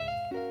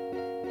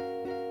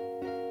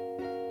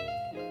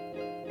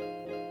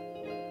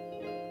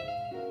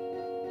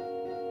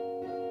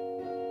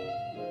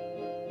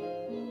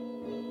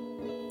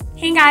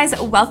Hey guys,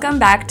 welcome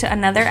back to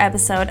another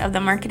episode of the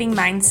Marketing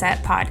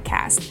Mindset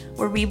Podcast,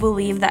 where we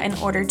believe that in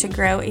order to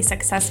grow a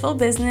successful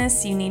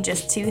business, you need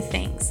just two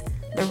things: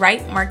 the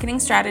right marketing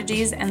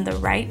strategies and the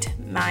right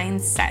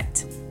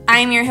mindset. I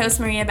am your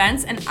host, Maria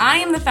Benz, and I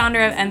am the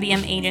founder of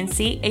MBM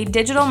Agency, a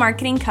digital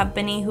marketing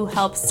company who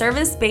helps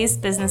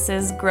service-based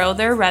businesses grow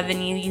their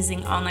revenue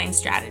using online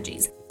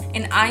strategies.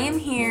 And I am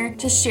here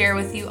to share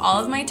with you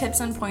all of my tips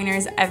and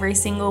pointers every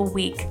single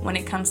week when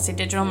it comes to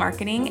digital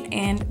marketing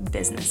and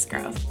business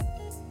growth.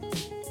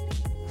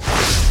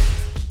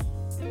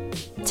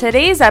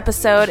 Today's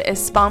episode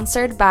is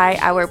sponsored by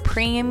our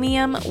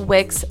premium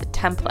Wix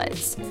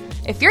templates.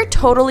 If you're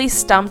totally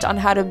stumped on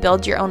how to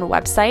build your own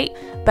website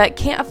but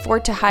can't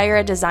afford to hire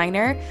a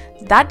designer,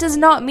 that does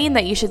not mean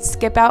that you should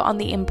skip out on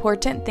the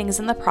important things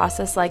in the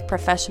process like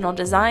professional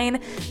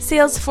design,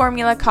 sales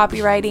formula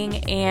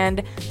copywriting,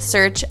 and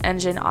search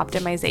engine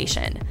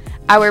optimization.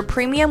 Our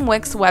premium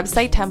Wix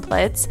website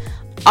templates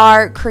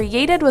are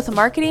created with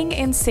marketing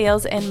and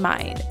sales in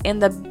mind.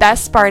 And the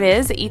best part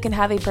is that you can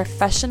have a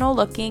professional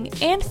looking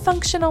and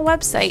functional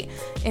website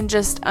in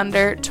just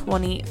under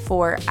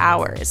 24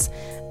 hours.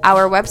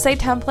 Our website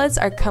templates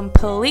are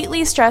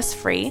completely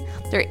stress-free.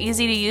 They're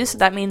easy to use, so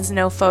that means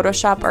no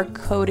Photoshop or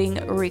coding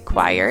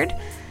required.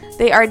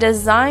 They are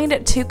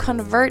designed to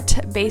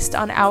convert based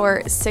on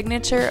our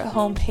signature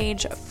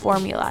homepage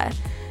formula,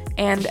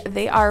 and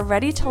they are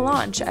ready to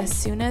launch as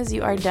soon as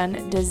you are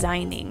done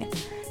designing.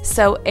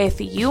 So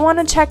if you want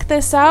to check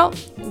this out,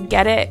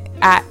 get it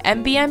at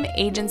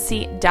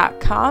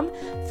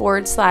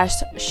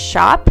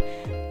mbmagency.com/shop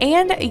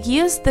and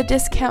use the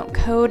discount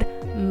code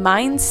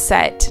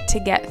MINDSET to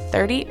get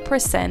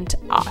 30%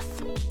 off.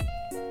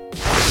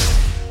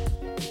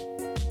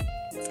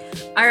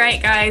 All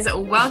right, guys,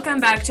 welcome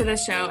back to the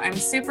show. I'm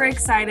super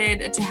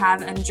excited to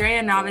have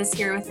Andrea Navas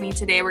here with me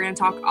today. We're going to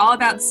talk all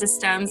about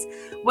systems,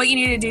 what you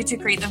need to do to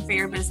create them for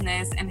your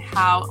business, and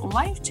how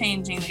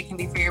life-changing they can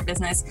be for your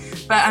business.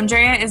 But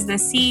Andrea is the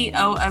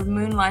CEO of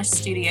Moonlush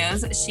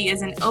Studios. She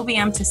is an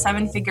OBM to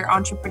seven-figure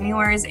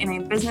entrepreneurs and a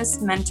business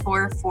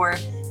mentor for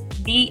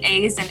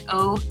VAs and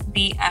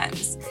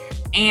OBMs.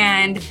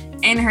 And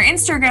in her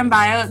Instagram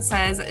bio, it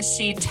says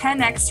she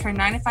 10x'd her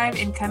 9-to-5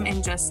 income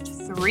in just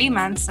 3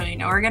 months. So,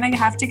 we're going to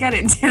have to get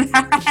into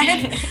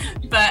that.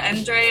 But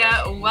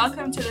Andrea,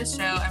 welcome to the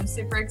show. I'm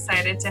super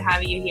excited to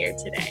have you here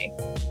today.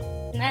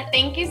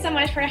 Thank you so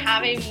much for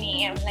having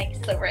me. I'm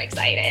super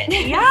excited.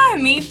 Yeah,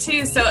 me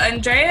too. So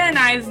Andrea and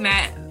I've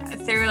met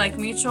through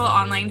mutual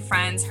online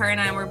friends. Her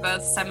and I were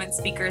both summit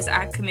speakers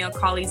at Camille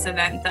Colley's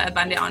event, the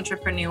Abundant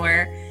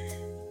Entrepreneur.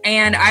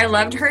 And I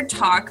loved her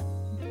talk.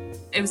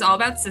 It was all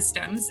about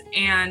systems,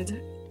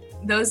 and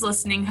those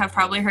listening have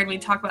probably heard me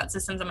talk about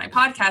systems on my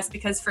podcast,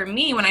 because for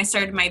me, when I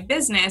started my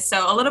business,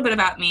 so a little bit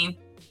about me,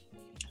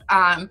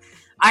 I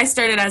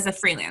started as a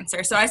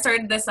freelancer. So I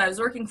started this, I was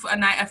working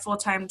a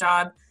full-time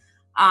job,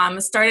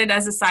 started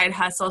as a side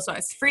hustle, so I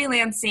was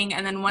freelancing,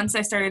 and then once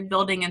I started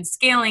building and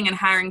scaling and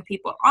hiring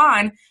people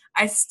on,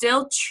 I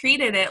still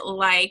treated it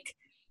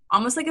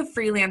almost like a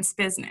freelance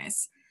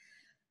business.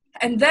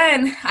 And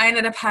then I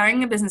ended up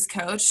hiring a business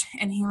coach,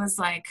 and he was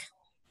like,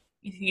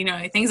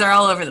 things are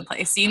all over the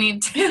place. You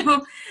need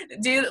to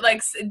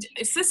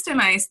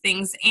systemize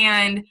things.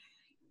 And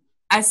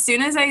as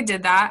soon as I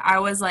did that, I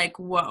was like,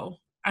 whoa,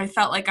 I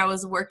felt like I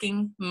was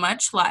working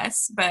much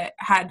less, but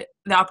had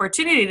the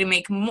opportunity to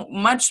make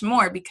much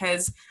more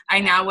because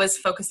I now was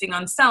focusing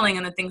on selling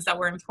and the things that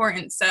were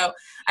important. So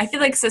I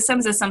feel like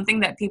systems is something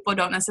that people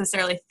don't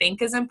necessarily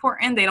think is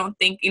important. They don't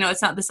think,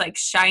 it's not this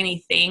shiny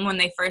thing when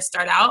they first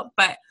start out,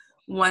 but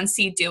once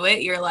you do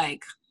it, you're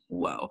like,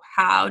 whoa,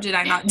 how did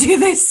I not do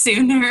this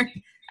sooner?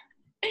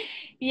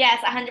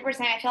 Yes,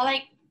 100%. I feel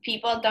like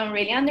people don't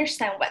really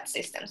understand what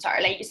systems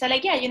are. Like you said,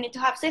 you need to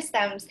have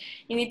systems.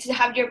 You need to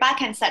have your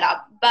backend set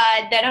up,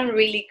 but they don't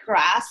really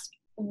grasp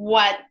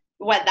what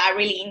that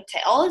really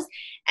entails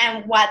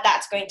and what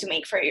that's going to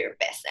make for your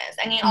business.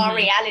 And in all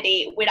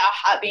reality, without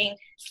having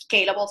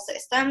scalable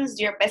systems,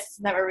 your business is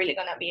never really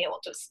going to be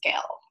able to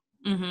scale.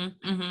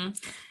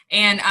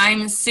 And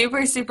I'm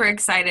super, super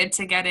excited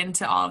to get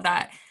into all of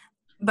that.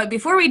 But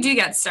before we do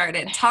get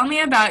started, tell me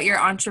about your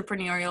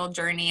entrepreneurial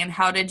journey and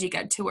how did you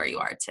get to where you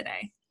are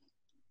today?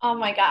 Oh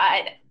my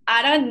God.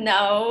 I don't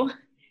know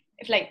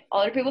if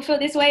other people feel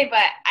this way,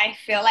 but I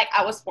feel like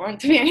I was born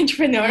to be an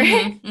entrepreneur.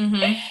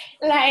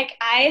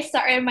 I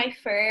started my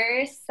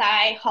first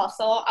side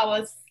hustle. I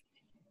was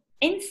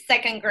in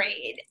second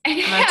grade.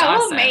 And That's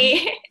awesome.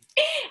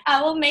 I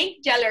will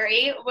make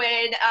jewelry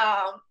with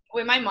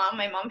my mom.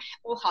 My mom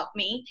will help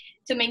me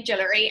to make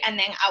jewelry, and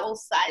then I will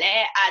sell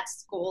it at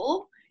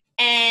school.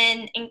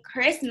 And in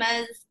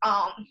Christmas,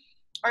 our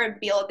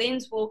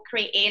buildings will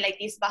create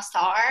this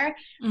bazaar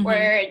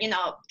where,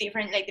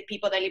 different, the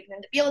people that live in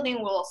the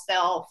building will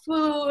sell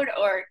food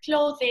or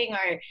clothing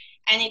or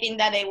anything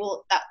that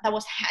that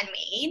was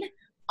handmade.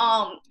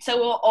 So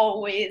we'll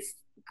always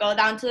go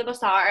down to the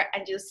bazaar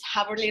and just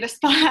have our little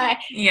spot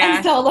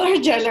and sell our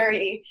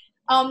jewelry.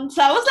 So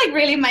that was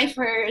really my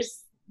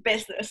first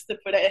business, to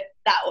put it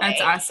that way.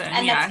 That's awesome.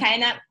 And that's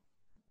kind of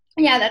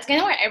yeah, that's kind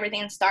of where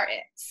everything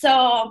started.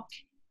 So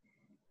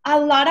a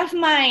lot of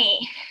my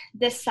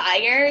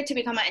desire to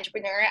become an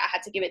entrepreneur, I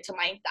had to give it to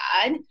my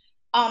dad.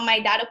 My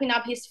dad opened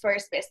up his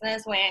first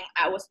business when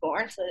I was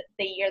born, so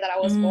the year that I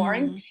was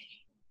born.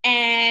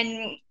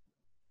 And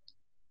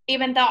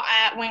even though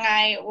when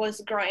I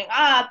was growing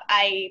up,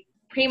 I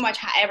pretty much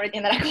had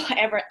everything that I could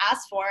ever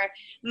ask for,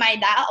 my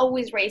dad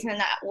always raised me in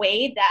that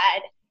way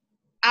that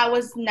I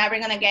was never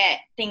going to get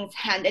things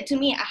handed to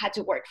me. I had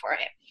to work for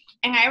it.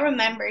 And I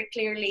remember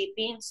clearly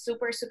being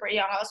super, super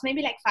young. I was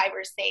maybe like 5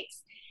 or 6.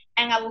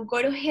 And I would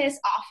go to his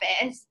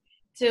office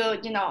to,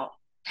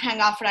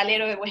 hang out for a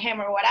little bit with him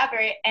or whatever.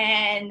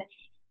 And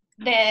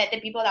the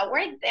people that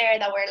worked there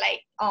that were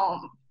like,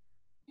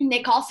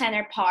 the call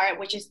center part,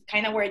 which is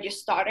kind of where you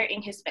started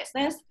in his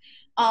business,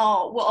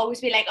 will always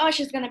be like, oh,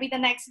 she's going to be the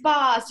next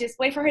boss. Just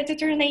wait for her to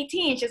turn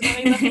 18. She's going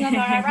to be moving on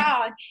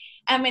around.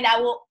 I mean, I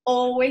will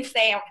always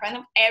say in front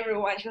of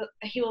everyone,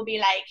 he will be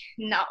like,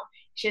 no,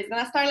 she's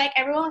going to start like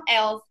everyone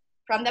else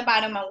from the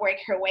bottom and work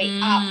her way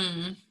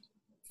up.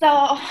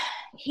 So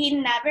he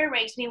never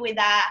raised me with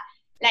that,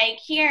 like,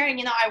 here,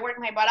 I work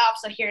my butt off,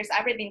 so here's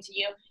everything to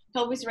you. He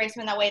always raised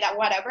me in a way that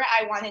whatever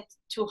I wanted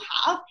to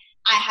have,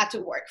 I had to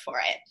work for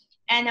it.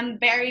 And I'm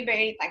very,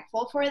 very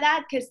thankful for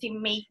that, because he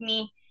made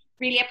me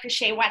really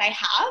appreciate what I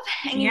have.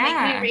 And he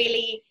made me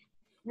really,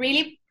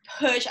 really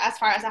push as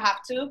far as I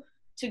have to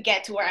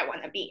get to where I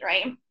want to be,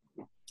 right?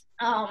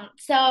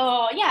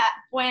 So, yeah,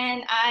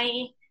 when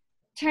I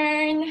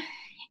turned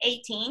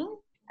 18,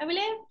 I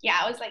believe. Yeah,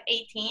 I was like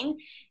 18.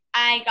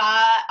 I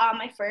got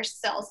my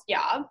first sales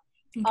job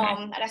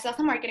at a sales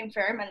and marketing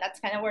firm. And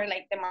that's kind of where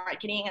like the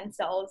marketing and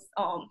sales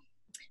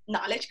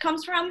knowledge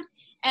comes from.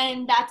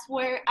 And that's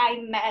where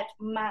I met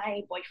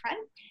my boyfriend.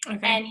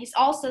 Okay. And he's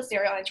also a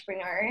serial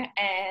entrepreneur.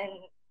 And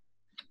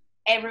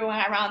everyone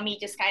around me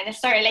just kind of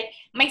started, like,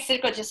 my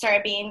circle just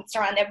started being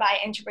surrounded by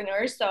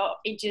entrepreneurs. So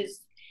it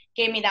just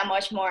gave me that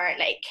much more,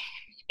 like,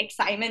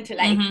 excitement to,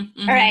 like,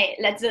 all right,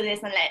 let's do this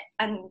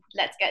and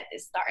let's get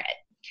this started.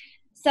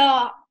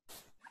 So,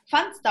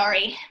 fun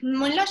story.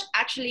 Moonlush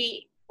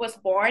actually was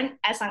born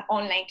as an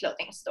online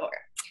clothing store.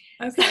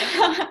 Okay.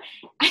 So,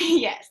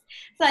 yes.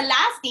 So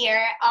last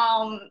year,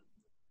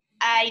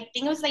 I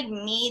think it was like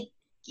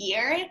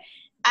mid-year,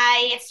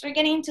 I started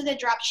getting into the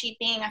drop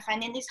shipping. I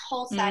finding these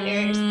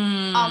wholesalers.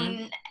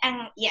 And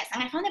yes,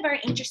 and I found it very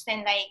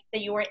interesting, like,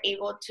 that you were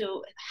able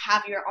to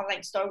have your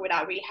online store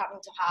without really having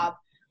to have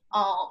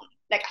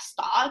like a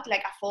stock,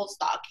 like a full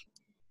stock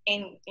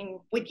in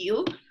with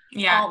you.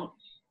 Yeah.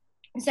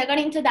 So I got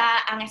into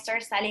that and I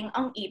started selling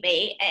on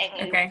eBay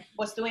and it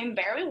was doing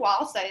very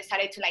well. So I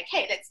decided to, like,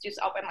 hey, let's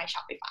just open my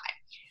Shopify.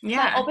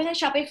 Yeah. So I opened a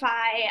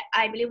Shopify,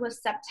 I believe it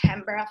was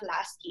September of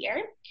last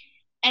year.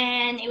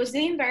 And it was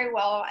doing very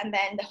well. And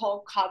then the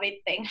whole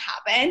COVID thing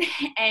happened.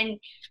 And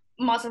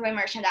most of my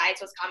merchandise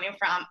was coming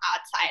from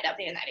outside of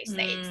the United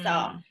States.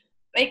 So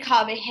when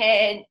COVID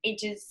hit, it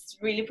just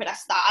really put a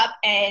stop.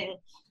 And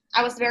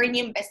I was very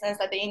new in business.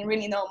 I didn't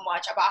really know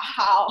much about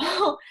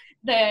how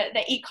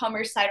the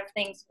e-commerce side of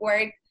things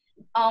work.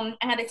 And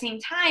at the same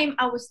time,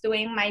 I was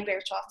doing my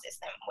virtual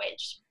assistant,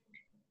 which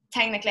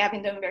technically I've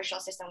been doing virtual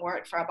assistant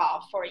work for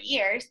about 4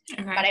 years,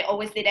 but I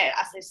always did it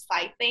as a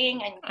side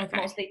thing and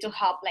mostly to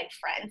help, like,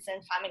 friends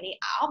and family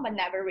out, but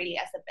never really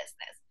as a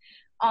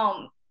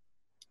business.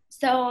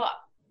 So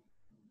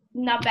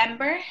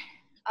November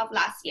of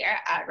last year,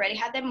 I already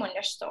had the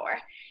Moonlush store,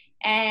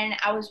 and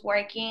I was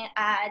working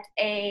at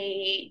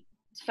a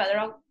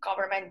federal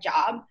government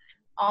job.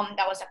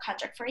 That was a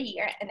contract for a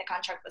year, and the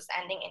contract was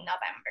ending in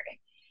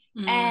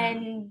November.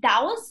 And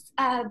that was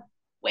a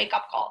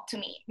wake-up call to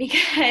me,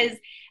 because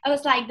I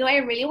was like, do I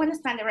really want to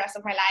spend the rest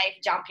of my life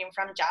jumping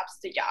from jobs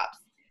to jobs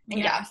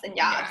and jobs and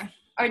jobs?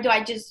 Or do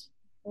I just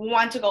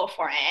want to go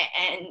for it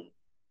and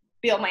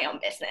build my own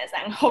business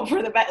and hope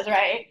for the best,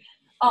 right?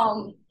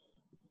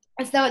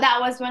 So that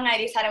was when I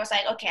decided, I was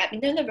like, okay, I've been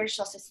doing the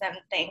virtual assistant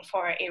thing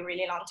for a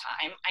really long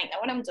time. I know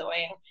what I'm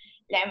doing.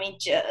 Let me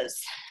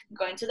just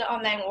go into the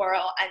online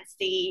world and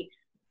see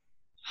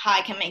how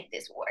I can make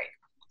this work.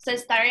 So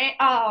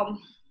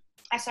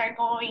I started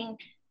going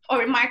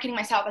or marketing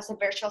myself as a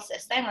virtual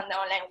assistant on the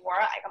online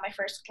world. I got my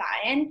first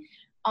client.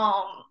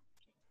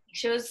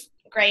 She was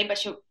great, but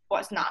she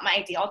was not my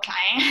ideal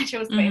client. She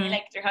was paying me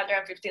like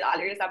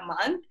 $350 a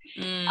month.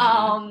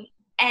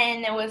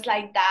 And it was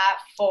like that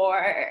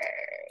for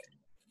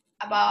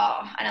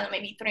about, I don't know,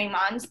 maybe 3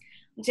 months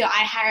until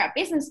I hired a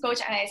business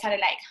coach, and I decided,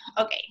 like,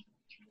 okay,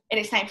 it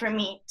is time for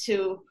me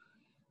to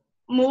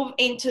move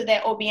into the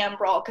OBM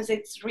role, because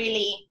it's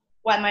really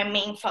what my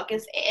main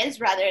focus is,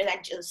 rather than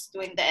just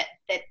doing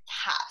the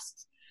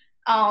tasks.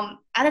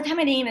 At the time,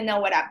 I didn't even know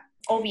what a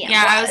OBM was.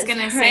 Yeah, I was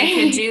gonna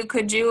say,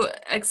 could you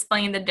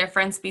explain the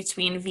difference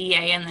between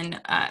VA and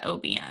then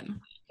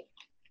OBM?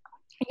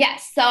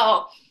 Yes,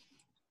 so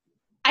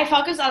I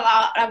focus a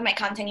lot of my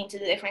content into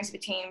the difference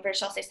between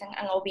virtual assistant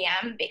and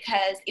OBM,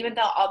 because even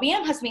though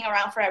OBM has been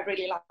around for a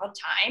really long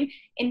time,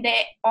 in the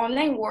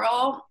online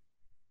world,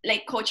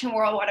 like coaching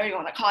world, whatever you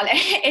want to call it,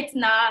 it's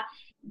not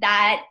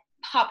that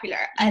popular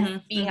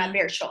as being a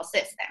virtual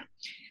assistant.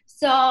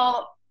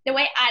 So the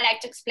way I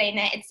like to explain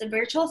it, it's a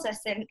virtual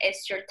assistant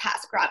is your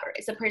task grabber.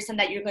 It's a person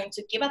that you're going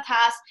to give a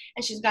task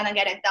and she's going to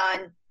get it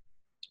done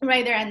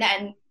right there and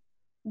then.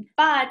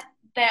 But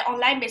the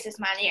online business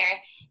manager,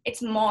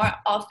 it's more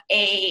of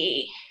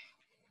a,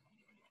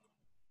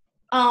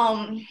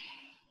 how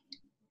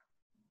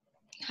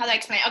do I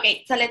explain?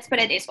 Okay, so let's put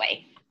it this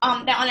way.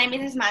 The online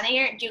business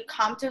manager, you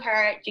come to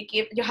her,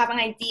 you have an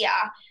idea,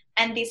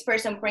 and this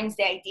person brings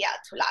the idea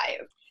to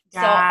life.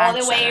 Gotcha. So all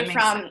the way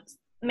from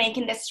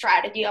making the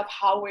strategy of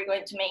how we're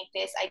going to make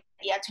this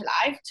idea to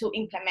life to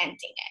implementing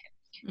it.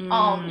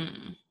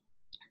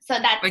 So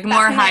that's like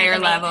more higher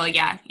level.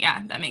 Yeah,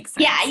 that makes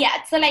sense.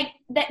 Yeah. So like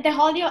the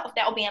whole idea of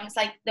the OBM is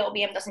like the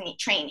OBM doesn't need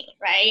training,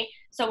 right?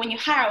 So when you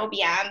hire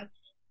OBM,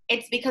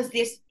 it's because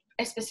this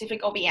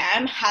specific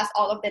OBM has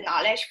all of the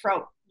knowledge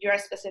from your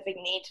specific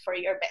needs for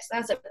your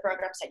business, the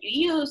programs that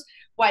you use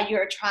while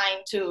you're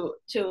trying to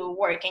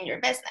work in your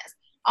business.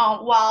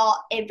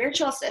 While a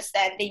virtual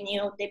assistant, they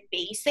knew the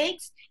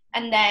basics,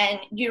 and then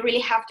you really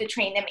have to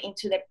train them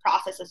into the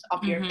processes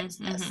of your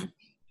business.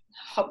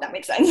 Hope that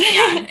makes sense.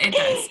 Yeah, it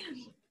does.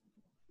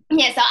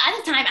 Yeah, so at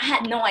the time, I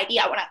had no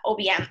idea what an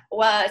OBM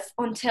was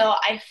until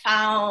I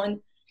found,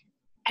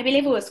 I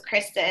believe it was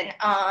Kristen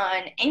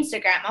on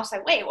Instagram. I was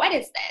like, wait, what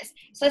is this?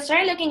 So I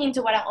started looking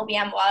into what an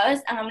OBM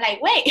was, and I'm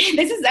like, wait,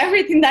 this is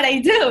everything that I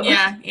do.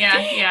 Yeah.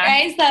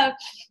 Right?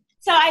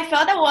 So I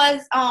felt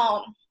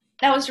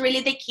that was really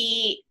the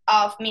key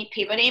of me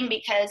pivoting,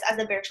 because as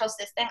a virtual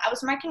assistant, I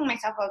was marketing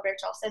myself as a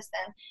virtual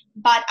assistant,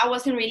 but I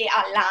wasn't really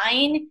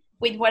aligned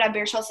with what a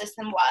virtual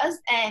assistant was,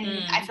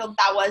 and I felt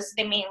that was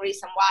the main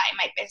reason why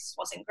my business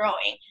wasn't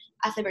growing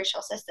as a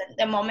virtual assistant.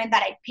 The moment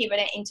that I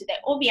pivoted into the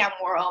OBM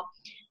world,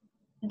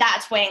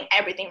 that's when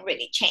everything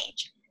really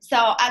changed.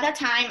 So at that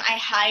time, I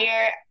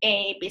hired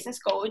a business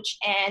coach,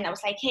 and I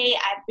was like, hey,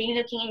 I've been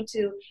looking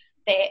into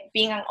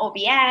being an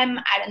OBM.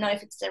 I don't know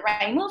if it's the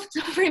right move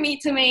for me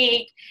to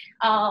make.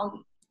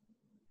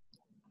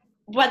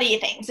 What do you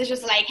think? So it's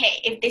just like,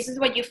 hey, if this is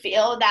what you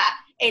feel that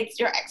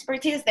it's your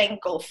expertise, then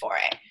go for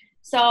it.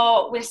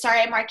 So we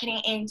started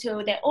marketing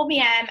into the OBM,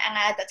 and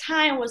at the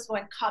time was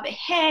when COVID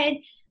hit.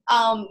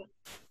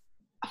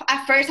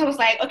 At first I was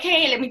like,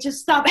 okay, let me just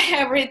stop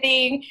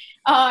everything.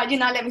 Let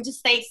me just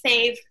stay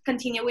safe,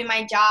 continue with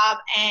my job,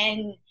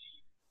 and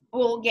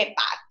we'll get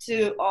back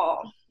to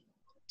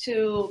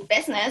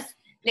business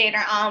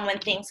later on when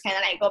things kind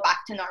of like go back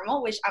to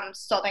normal, which I'm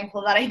so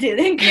thankful that I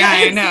didn't. Yeah,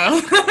 I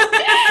know.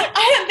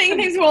 I don't think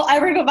things will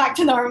ever go back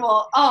to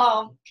normal.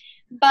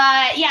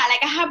 But yeah,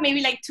 like I have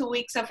maybe like 2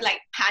 weeks of like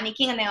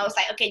panicking, and then I was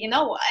like, okay, you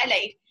know what?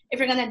 Like if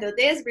we're gonna do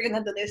this, we're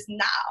gonna do this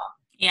now.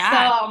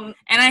 Yeah. So,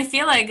 and I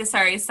feel like,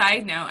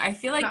 side note, I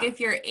feel like if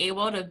you're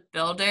able to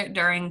build it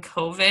during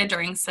COVID,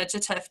 during such a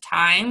tough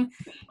time,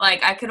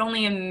 like I could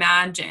only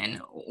imagine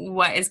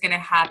what is going to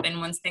happen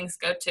once things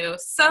go to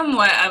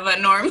somewhat of a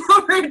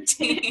normal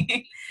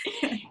routine.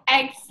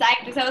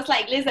 Exactly. So I was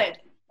like, listen,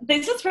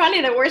 this is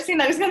probably the worst thing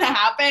that is going to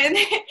happen.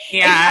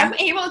 Yeah. If I'm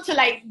able to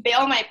like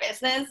build my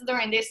business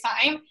during this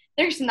time,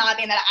 there's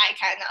nothing that I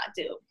cannot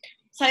do.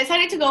 So I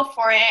decided to go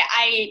for it.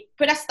 I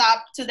put a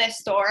stop to the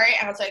store,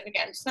 and I was like,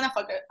 okay, I'm just going to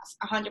focus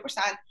 100%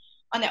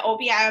 on the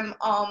OBM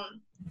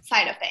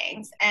side of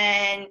things.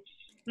 And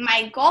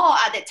my goal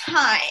at the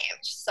time,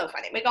 which is so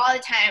funny, my goal at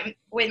the time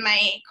with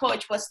my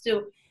coach was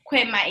to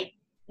quit my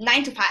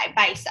 9-to-5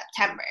 by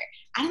September.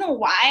 I don't know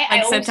why.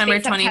 Like September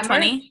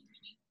 2020?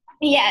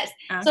 Yes.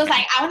 Okay. So it's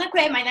like, I want to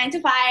quit my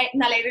 9-to-5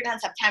 no later than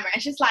September.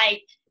 And she's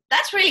like,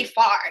 that's really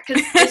far,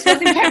 because this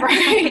was in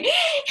February.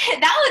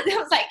 It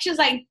was like, she was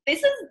like,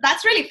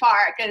 that's really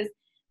far, because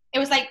it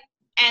was like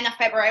end of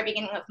February,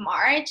 beginning of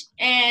March.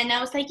 And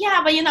I was like, yeah,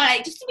 but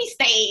like just to be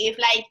safe,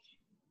 like,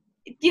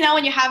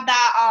 when you have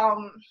that,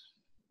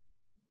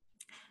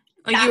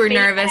 like you were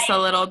nervous a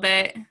little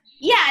bit.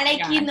 Yeah, like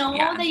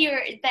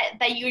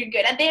that you're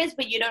good at this,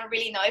 but you don't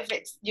really know if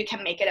you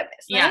can make it a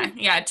business.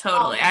 Yeah,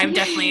 totally. I've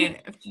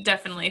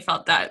definitely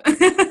felt that.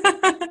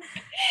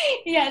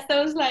 Yeah,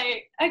 so it was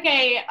like,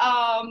 okay,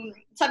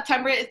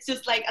 September it's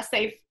just like a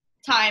safe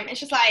time. It's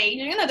just like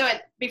you're gonna do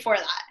it before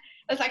that.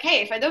 I was like,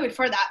 hey, if I do it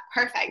before that,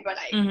 perfect. But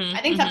like,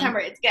 I think September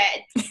it's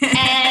good,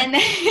 and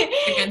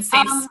a good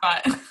safe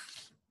spot.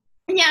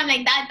 Yeah, I'm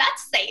like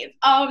that's safe.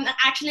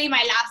 Actually,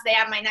 my last day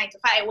at my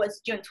 9-to-5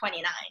 was June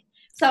 29th.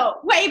 So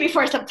way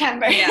before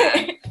September.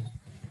 Yeah.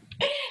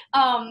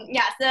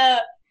 So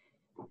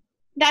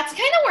that's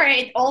kind of where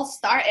it all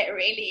started,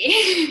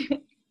 really.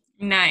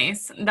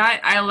 Nice.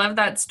 I love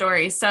that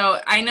story. So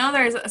I know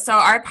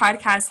our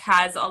podcast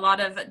has a lot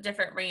of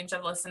different range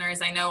of listeners.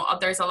 I know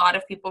there's a lot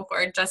of people who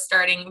are just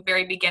starting,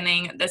 very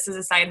beginning. This is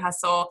a side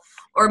hustle,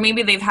 or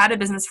maybe they've had a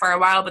business for a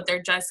while, but they're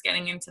just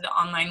getting into the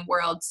online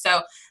world.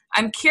 So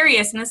I'm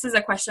curious, and this is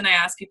a question I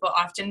ask people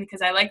often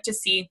because I like to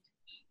see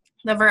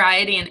the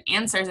variety in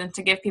answers and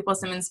to give people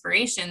some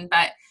inspiration.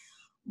 But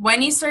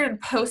when you started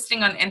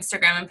posting on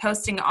Instagram and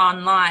posting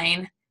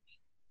online,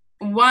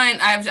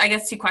 I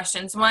guess 2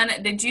 questions. One,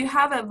 did you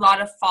have a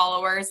lot of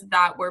followers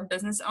that were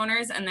business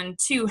owners? And then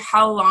 2,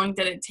 how long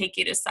did it take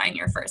you to sign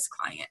your first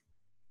client?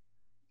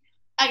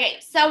 Okay,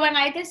 so when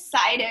I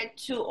decided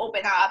to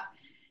open up,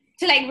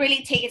 to like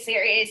really take it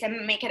serious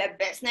and make it a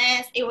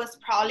business, it was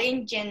probably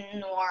in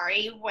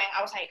January when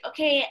I was like,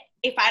 okay,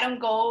 if I don't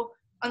go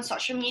on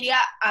social media,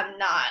 I'm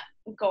not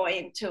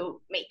going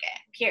to make it,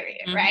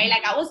 period. Right?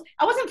 Like I was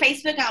on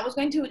Facebook and I was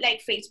going to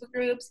like Facebook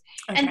groups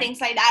and things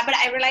like that, but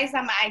I realized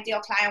that my ideal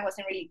client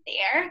wasn't really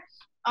there.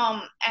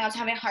 And I was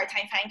having a hard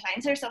time finding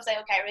clients there. So I was like,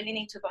 okay, I really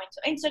need to go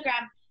into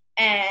Instagram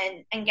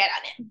and get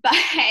on it. But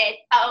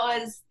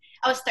I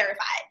was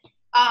terrified.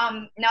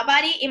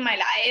 Nobody in my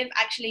life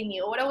actually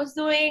knew what I was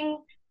doing.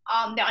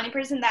 The only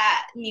person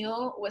that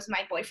knew was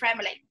my boyfriend,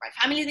 but like my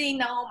family didn't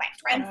know, my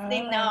friends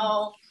didn't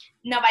know,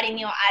 nobody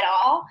knew at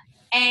all.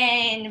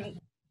 And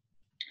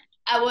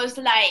I was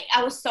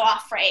so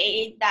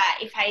afraid that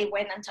if I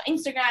went onto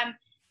Instagram,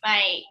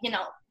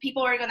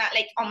 people were gonna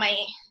like on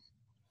my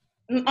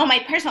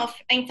personal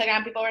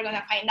Instagram, people were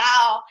gonna find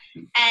out,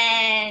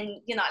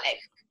 and like,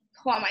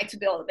 who am I to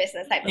build a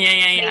business type of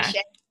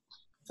situation.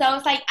 So I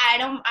was like, I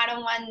don't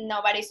want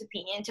nobody's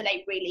opinion to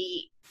like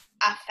really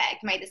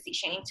affect my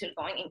decision into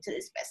going into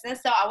this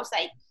business. So I was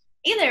like,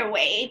 either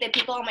way, the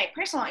people on my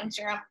personal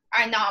Instagram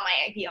are not my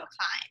ideal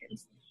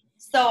clients.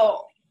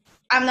 So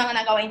I'm not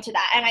gonna go into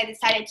that. And I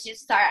decided to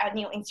just start a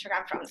new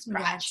Instagram from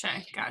scratch.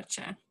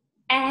 Gotcha.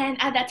 And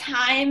at that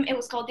time, it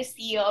was called the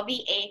CEO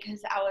VA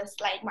because I was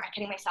like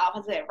marketing myself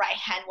as a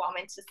right-hand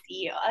woman to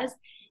CEOs.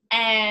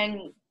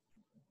 And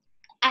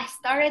I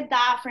started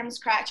that from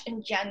scratch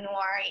in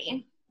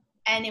January.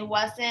 And it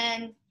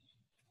wasn't,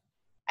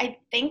 I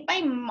think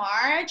by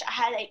March, I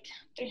had like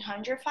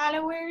 300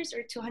 followers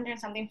or 200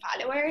 something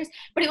followers.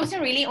 But it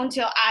wasn't really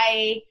until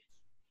I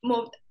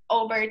moved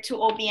over to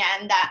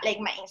OBN that like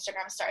my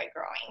Instagram started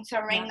growing.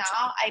 So right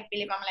now, I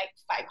believe I'm like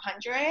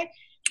 500.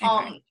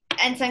 Okay.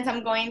 And since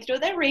I'm going through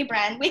the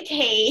rebrand with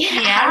Kay,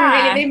 I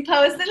haven't really been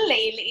posting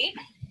lately.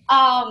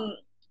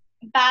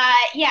 But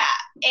yeah,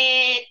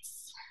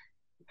 it's,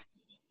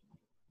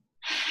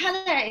 how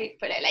do I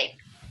put it? Like,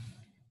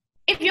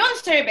 if you want to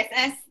start a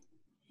business,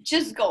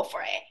 just go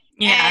for it.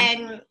 Yeah.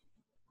 And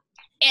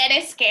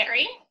it is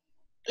scary.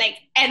 Like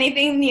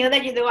anything new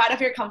that you do out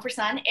of your comfort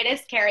zone, it is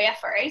scary at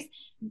first.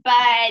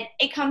 But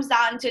it comes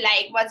down to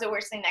like, what's the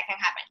worst thing that can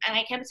happen? And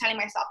I kept telling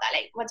myself that,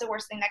 like, what's the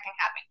worst thing that can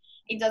happen?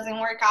 It doesn't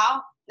work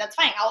out, that's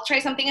fine. I'll try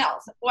something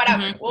else.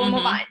 Whatever. We'll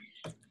move on.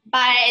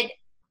 But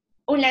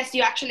unless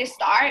you actually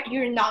start,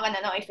 you're not going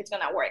to know if it's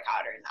going to work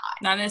out or not.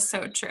 That is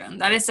so true.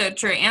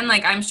 And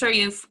like, I'm sure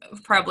you've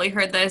probably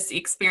heard this,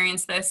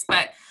 experienced this,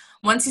 but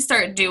once you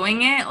start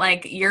doing it,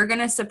 like, you're going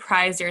to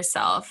surprise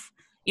yourself.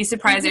 You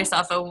surprise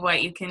yourself of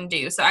what you can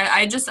do. So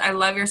I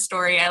love your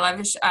story. I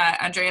love,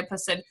 Andrea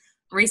posted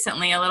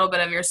recently a little bit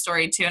of your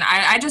story too. And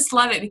I just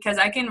love it because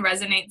I can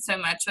resonate so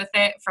much with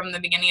it from the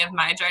beginning of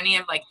my journey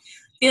of like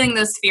feeling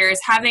those fears,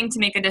 having to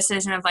make a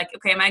decision of like,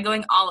 okay, am I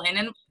going all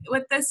in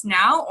with this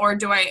now? Or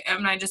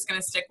am I just going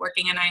to stick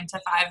working a 9 to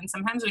 5? And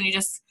sometimes when you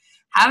just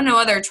have no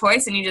other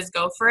choice and you just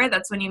go for it,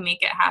 that's when you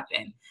make it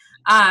happen.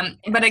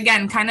 But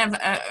again, kind of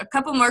a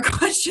couple more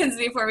questions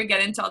before we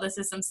get into all the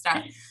system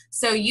stuff.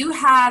 So you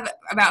have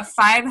about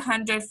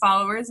 500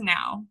 followers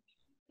now.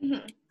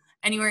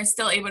 And you were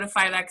still able to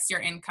 5x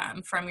your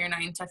income from your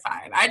 9 to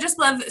 5. I just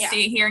love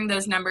hearing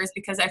those numbers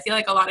because I feel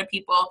like a lot of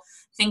people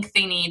think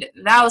they need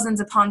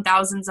thousands upon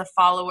thousands of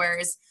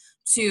followers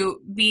to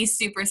be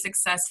super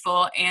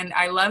successful. And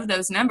I love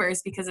those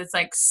numbers because it's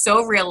like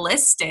so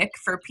realistic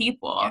for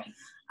people.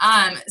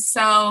 And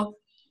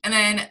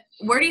then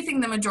where do you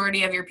think the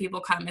majority of your people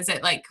come? Is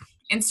it like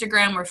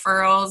Instagram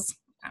referrals?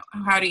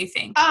 How do you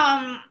think?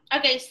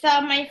 Okay,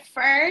 so my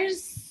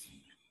first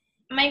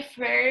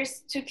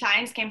 2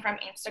 clients came from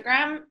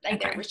Instagram.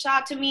 Like they reached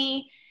out to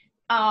me,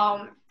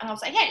 and I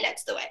was like, hey,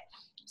 let's do it.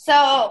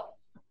 So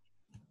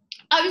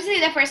obviously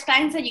the first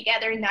clients that you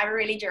get are never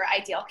really your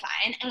ideal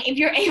client. And if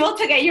you're able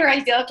to get your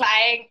ideal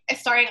client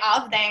starting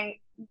off, then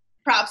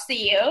props to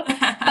you.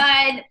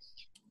 But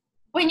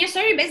when you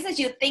start your business,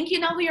 you think you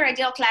know who your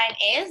ideal client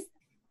is,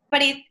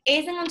 but it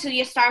isn't until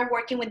you start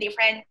working with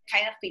different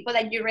kind of people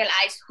that you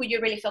realize who you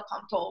really feel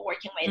comfortable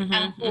working with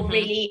and who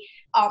really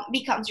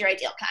becomes your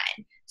ideal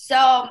client.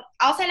 So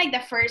I'll say like the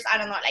first,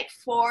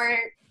 4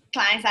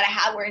 clients that I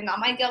had were not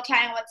my ideal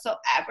client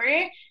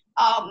whatsoever.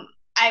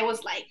 I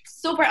was like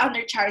super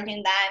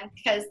undercharging them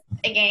because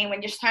again,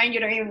 when you're starting,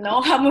 you don't even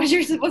know how much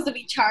you're supposed to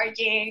be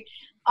charging.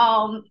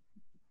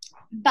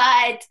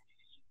 But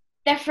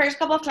the first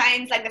couple of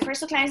clients, like the first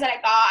 2 clients that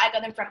I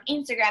got them from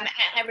Instagram, and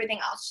everything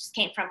else just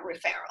came from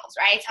referrals,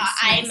 right? So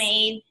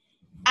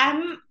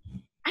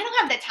I don't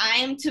have the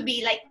time to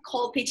be like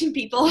cold pitching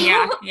people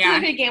to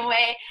begin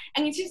with.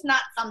 And it's just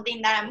not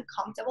something that I'm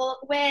comfortable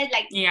with.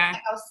 Like I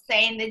was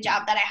saying, the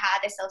job that I had,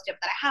 the sales job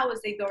that I had was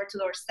the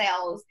door-to-door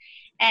sales.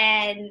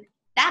 And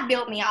that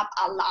built me up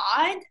a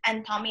lot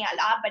and taught me a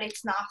lot, but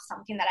it's not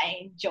something that I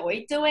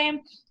enjoy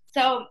doing.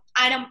 So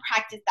I don't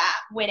practice that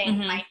within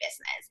my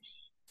business.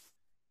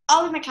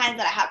 all of my clients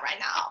that I have right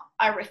now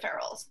are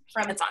referrals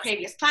from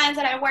previous clients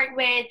that I work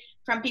with,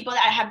 from people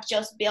that I have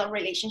just built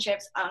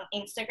relationships on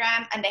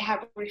Instagram, and they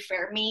have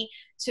referred me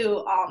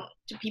to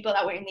people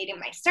that were needing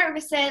my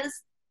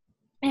services.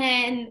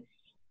 And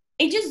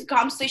it just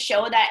comes to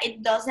show that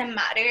it doesn't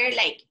matter,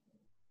 like,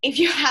 if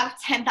you have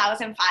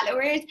 10,000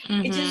 followers,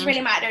 it just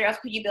really matters of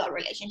who you build a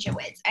relationship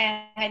with.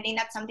 And I think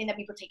that's something that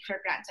people take for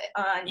granted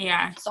on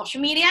social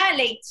media.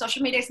 Like,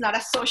 social media is not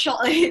as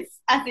social as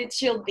it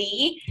should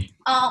be.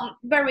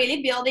 But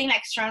really building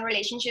like strong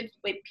relationships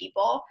with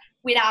people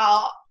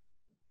without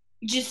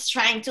just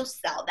trying to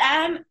sell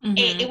them,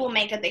 it will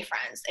make a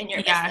difference in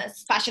your business,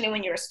 especially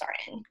when you're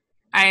starting.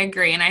 I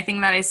agree. And I think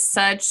that is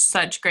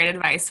such great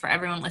advice for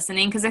everyone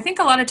listening. Because I think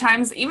a lot of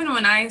times, even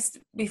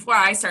before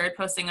I started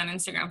posting on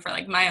Instagram for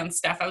like my own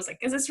stuff, I was like,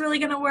 is this really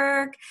going to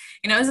work?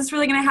 You know, is this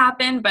really going to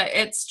happen? But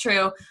it's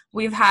true.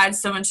 We've had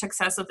so much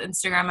success with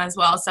Instagram as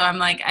well. So I'm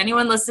like,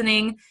 anyone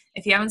listening,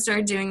 if you haven't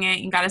started doing it,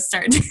 you got to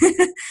start.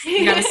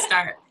 You got to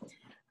start.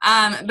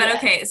 But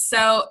okay.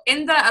 So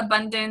in the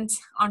Abundant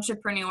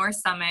Entrepreneur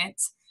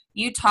Summit,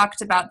 you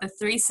talked about the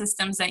 3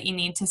 systems that you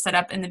need to set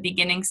up in the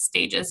beginning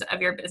stages of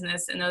your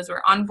business. And those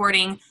were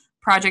onboarding,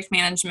 project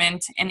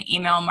management, and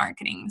email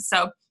marketing.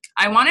 So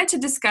I wanted to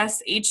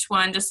discuss each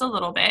one just a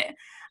little bit,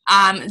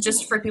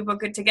 just for people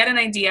to get an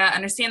idea,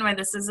 understand why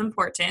this is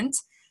important.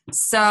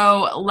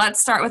 So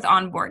let's start with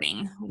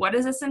onboarding. What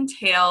does this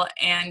entail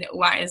and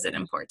why is it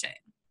important?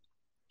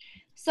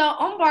 So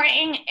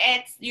onboarding,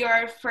 it's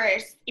your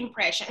first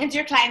impression. It's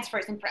your client's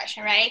first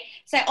impression, right?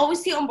 So I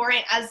always see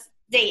onboarding as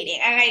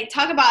dating. And I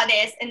talk about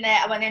this in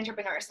the Abundant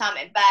Entrepreneur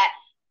Summit, but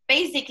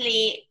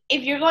basically,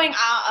 if you're going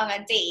out on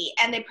a date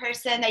and the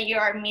person that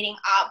you're meeting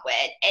up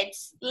with,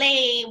 it's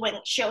late, when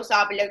it shows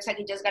up, it looks like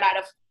he just got out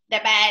of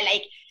the bed,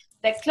 like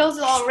the clothes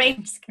are all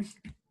wrinkly.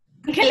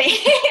 The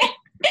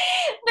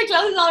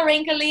clothes are all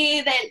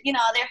wrinkly, their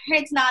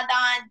hair's not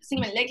done, doesn't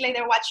even look like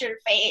they wash your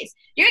face.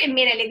 You're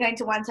immediately going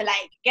to want to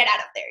like get out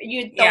of there.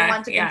 You don't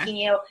want to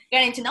continue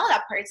getting to know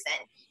that person.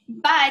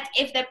 But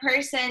if the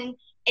person,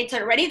 it's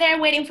already there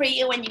waiting for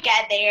you when you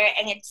get there,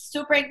 and it's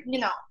super,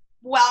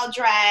 well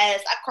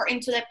dressed according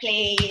to the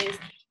place,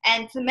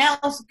 and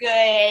smells good,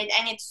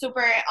 and it's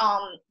super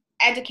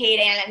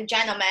educated and like a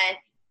gentleman,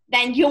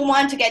 then you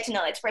want to get to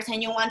know this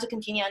person. You want to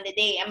continue on the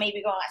date and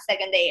maybe go on a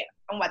second date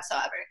and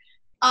whatsoever.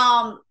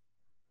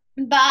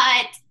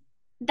 But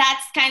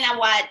that's kind of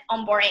what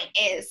onboarding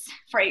is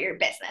for your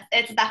business.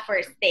 It's that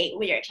first date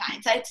with your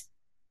client. So it's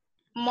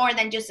more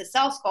than just a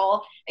sales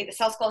call. Like, the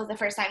sales call is the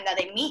first time that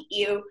they meet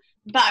you.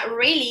 But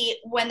really,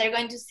 when they're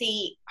going to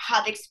see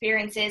how the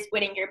experience is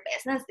within your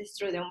business, is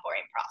through the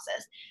onboarding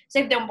process. So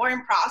if the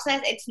onboarding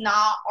process, it's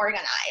not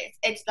organized,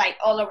 it's like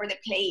all over the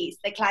place,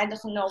 the client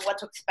doesn't know what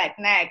to expect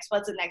next,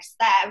 what's the next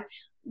step,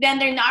 then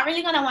they're not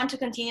really going to want to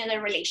continue the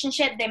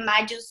relationship. They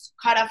might just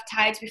cut off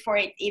ties before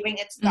it even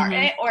gets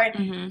started, or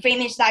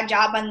finish that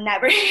job and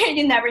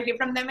you never hear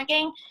from them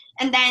again.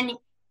 And then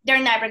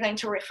they're never going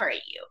to refer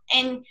you.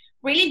 And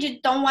really, you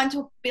don't want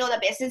to build a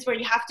business where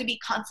you have to be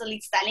constantly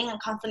selling and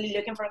constantly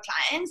looking for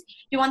clients.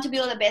 You want to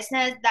build a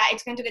business that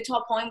it's going to get to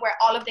a point where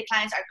all of the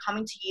clients are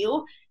coming to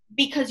you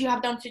because you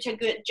have done such a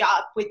good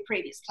job with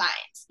previous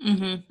clients.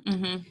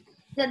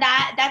 So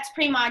that's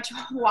pretty much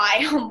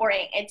why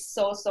onboarding it's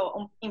so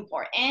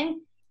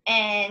important,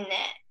 and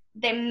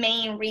the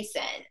main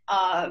reason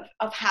of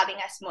having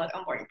a smooth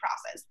onboarding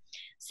process.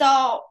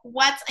 So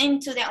what's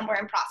into the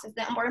onboarding process?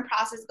 The onboarding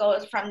process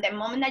goes from the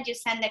moment that you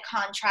send the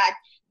contract,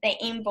 the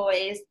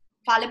invoice,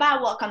 followed by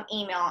a welcome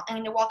email.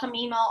 And the welcome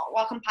email,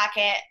 welcome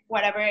packet,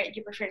 whatever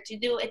you prefer to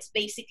do, it's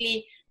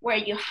basically where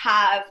you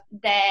have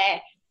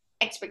the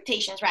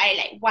expectations, right?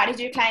 Like, what is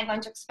your client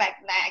going to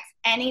expect next?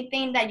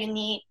 Anything that you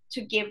need to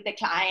give the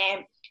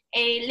client,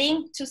 a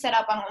link to set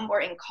up an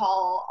onboarding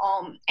call,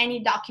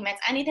 any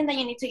documents, anything that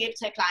you need to give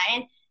to a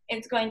client,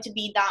 it's going to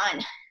be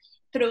done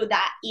through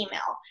that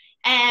email.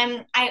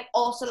 And I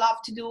also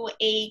love to do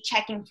a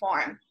check-in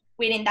form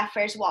within that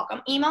first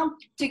welcome email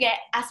to get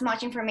as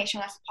much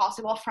information as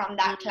possible from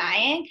that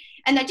client,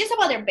 and not just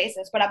about their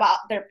business, but about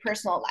their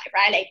personal life,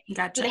 right? Like,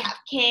 do they have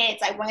kids?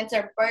 Like, when's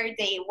their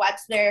birthday?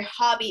 What's their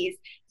hobbies?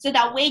 So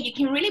that way you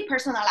can really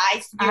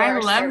personalize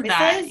your services.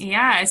 That.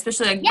 Yeah,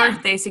 especially like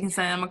birthdays, you can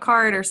send them a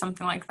card or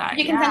something like that.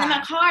 You can send them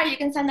a card. You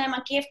can send them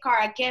a gift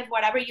card, a gift,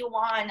 whatever you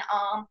want.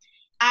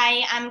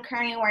 I am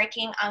currently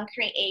working on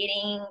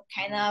creating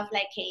kind of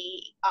like a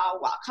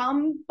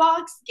welcome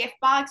box, gift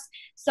box.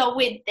 So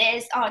with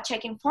this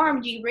check-in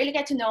form, you really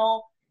get to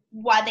know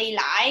what they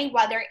like,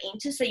 what they're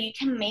into, so you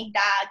can make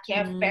that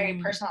gift very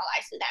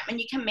personalized to them, and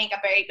you can make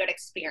a very good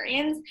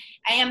experience.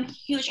 I am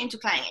huge into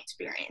client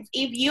experience.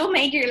 If you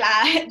make your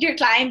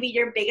client be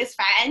your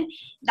biggest fan,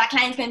 that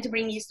client's going to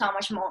bring you so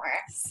much more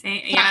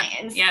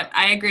clients. Yeah,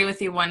 I agree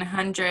with you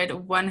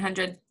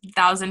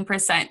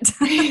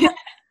 100,000%.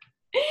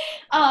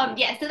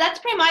 So that's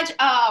pretty much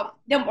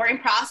the onboarding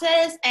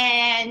process,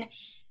 and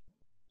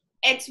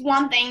it's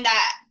one thing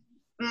that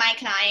my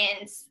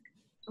clients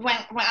when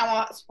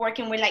I was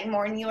working with like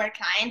more newer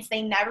clients,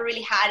 they never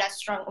really had a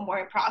strong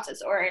onboarding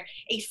process or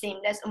a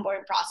seamless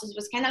onboarding process. It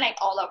was kind of like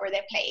all over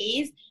the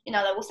place. You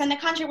know, they will send a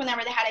contract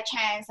whenever they had a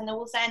chance, and they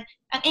will send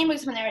an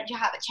invoice whenever you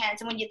have a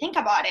chance. And when you think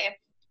about it,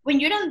 when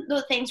you don't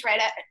do things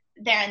right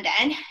there and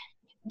then,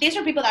 these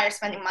are people that are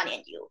spending money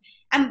on you.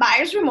 And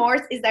buyer's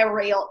remorse is the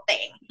real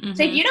thing. Mm-hmm.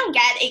 So if you don't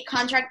get a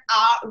contract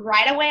out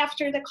right away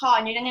after the call,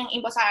 and you don't get an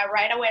invoice out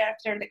right away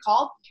after the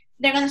call,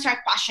 they're going to start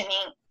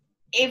questioning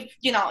if,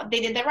 you know, they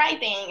did the right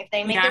thing, if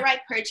they made the right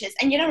purchase,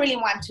 and you don't really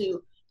want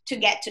to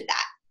get to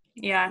that.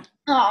 Yeah.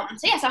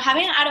 So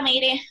having an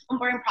automated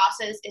onboarding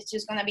process is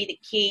just going to be the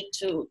key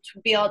to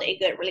build a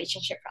good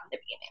relationship from the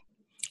beginning.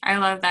 I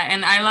love that.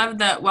 And I love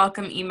the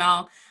welcome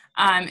email.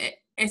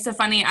 It's so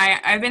funny.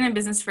 I've been in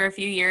business for a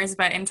few years,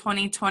 but in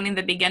 2020,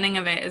 the beginning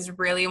of it is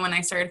really when I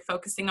started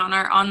focusing on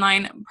our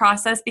online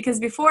process, because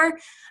before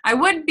I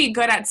would be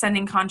good at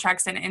sending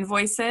contracts and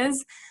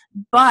invoices,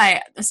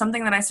 but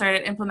something that I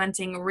started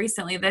implementing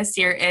recently this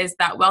year is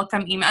that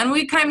welcome email. And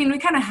we kind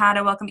of had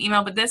a welcome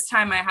email, but this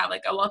time I have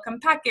like a welcome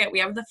packet. We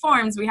have the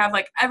forms. We have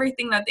like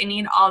everything that they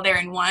need all there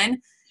in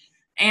one.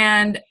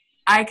 And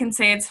I can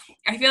say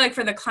I feel like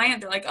for the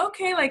client, they're like,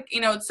 okay, like,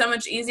 you know, it's so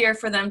much easier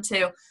for them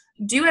to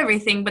do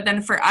everything. But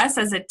then for us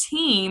as a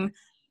team,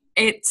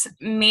 it's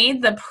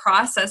made the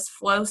process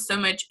flow so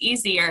much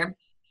easier.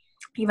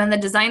 Even the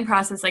design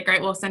process, like, right,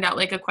 we'll send out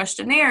like a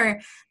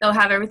questionnaire, they'll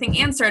have everything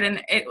answered,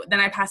 and then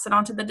I pass it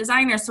on to the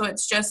designer. So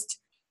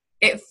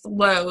it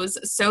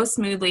flows so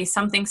smoothly,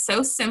 something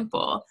so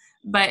simple,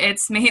 but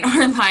it's made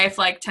our life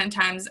like 10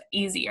 times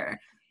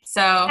easier. So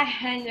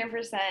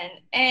 100%.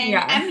 And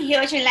I'm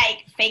huge in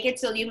like fake it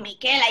till you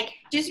make it. Like,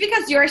 just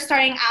because you're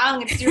starting out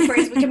and it's your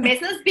first week in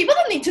business, people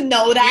don't need to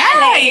know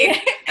that. Yeah.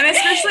 Like, and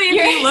especially if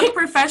you look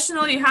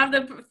professional, you have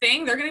the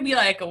thing, they're going to be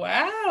like,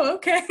 wow,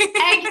 okay.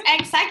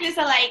 Exactly.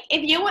 So like,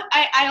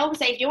 I always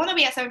say, if you want to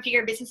be a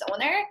 7-figure business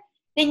owner,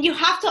 then you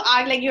have to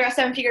act like you're a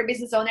 7-figure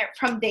business owner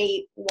from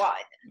day one.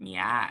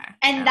 Yeah.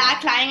 And that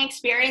client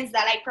experience,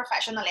 that like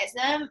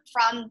professionalism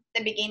from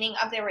the beginning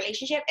of the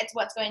relationship, it's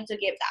what's going to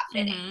give that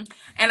fitting. Mm-hmm.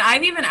 And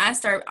I've even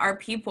asked our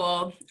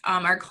people,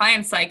 our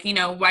clients, like, you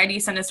know, why do you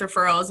send us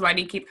referrals? Why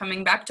do you keep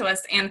coming back to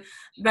us? And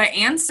the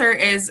answer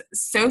is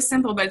so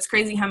simple, but it's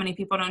crazy how many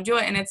people don't do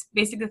it. And it's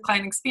basically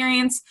client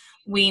experience.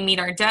 We meet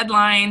our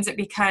deadlines,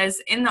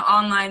 because in the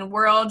online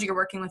world, you're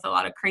working with a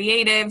lot of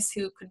creatives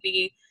who could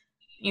be,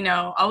 you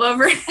know, all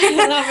over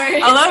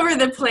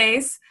the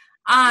place.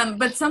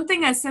 But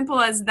something as simple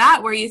as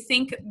that, where you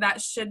think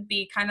that should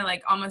be kind of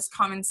like almost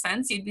common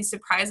sense, you'd be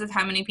surprised with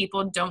how many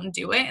people don't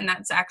do it. And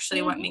that's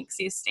actually what makes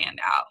you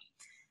stand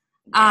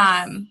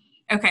out.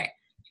 Okay.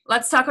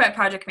 Let's talk about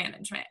project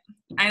management.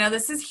 I know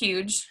this is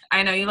huge.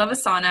 I know you love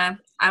Asana.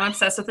 I'm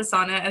obsessed with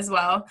Asana as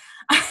well.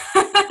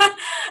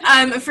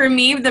 For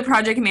me, the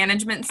project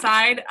management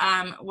side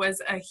was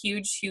a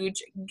huge,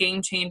 huge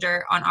game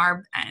changer on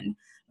our end.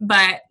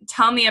 But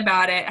tell me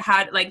about it.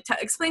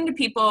 Explain to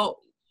people,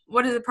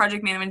 what is a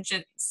project management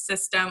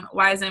system?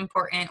 Why is it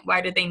important?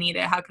 Why do they need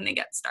it? How can they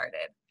get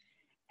started?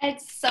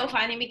 It's so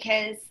funny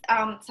because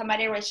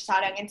somebody reached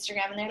out on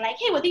Instagram and they're like,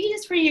 hey, what do you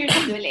use for your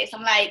to-do list?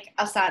 I'm like,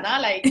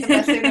 Asana, like the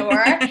best in the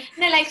world. And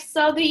they're like,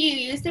 so do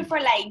you use it for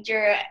like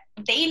your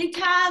daily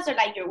tasks or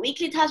like your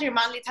weekly tasks or your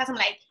monthly tasks? I'm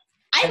like,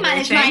 I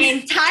manage my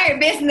entire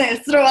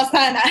business through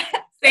Asana.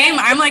 Same.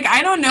 I'm like,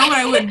 I don't know what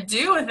I would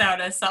do without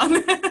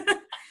Asana.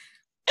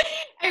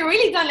 I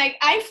really don't. Like,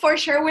 I for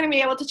sure wouldn't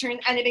be able to turn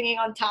anything in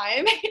on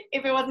time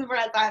if it wasn't for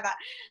Asana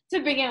to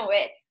begin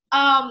with.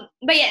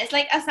 But yeah, it's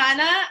like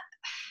Asana,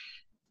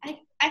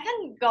 I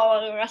can go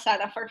over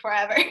Asana for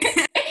forever.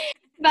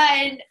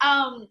 But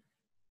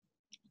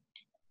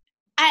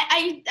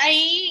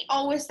I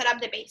always set up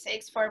the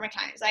basics for my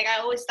clients. Like, I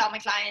always tell my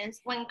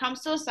clients, when it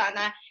comes to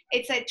Asana,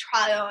 it's a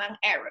trial and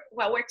error.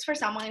 What works for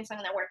someone is not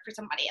going to work for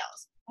somebody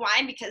else.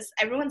 Why? Because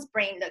everyone's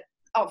brain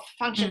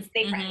functions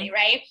differently,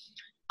 right?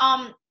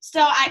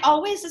 So I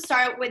always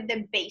start with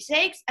the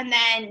basics, and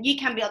then you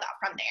can build up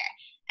from there.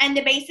 And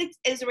the basics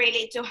is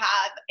really to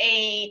have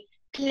a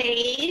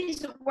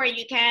place where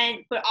you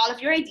can put all of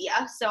your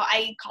ideas. So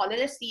I call it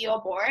a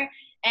CEO board.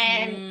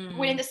 And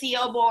within the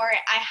CEO board,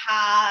 I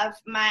have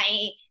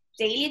my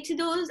daily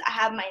to-dos, I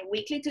have my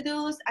weekly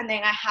to-dos, and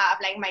then I have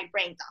like my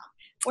brain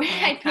dump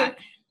where I put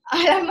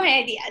all of my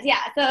ideas.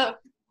 Yeah. So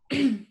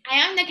I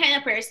am the kind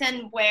of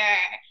person where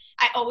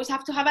I always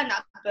have to have a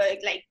notebook,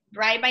 like,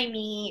 right by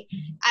me.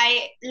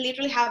 I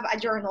literally have a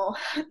journal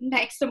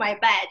next to my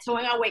bed. So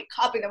when I wake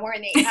up in the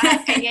morning, I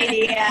have any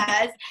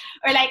ideas,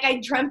 or like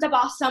I dreamt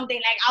about something,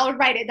 like I'll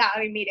write it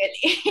down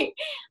immediately.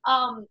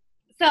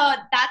 So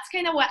that's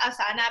kind of what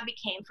Asana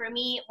became for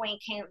me when it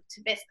came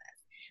to business.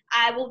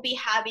 I will be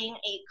having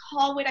a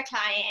call with a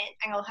client,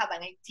 and I'll have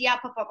an idea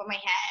pop up in my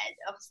head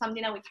of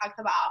something that we talked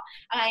about.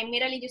 And I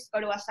immediately just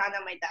go to Asana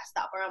on my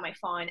desktop or on my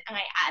phone, and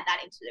I add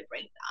that into the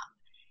breakdown.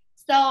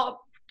 So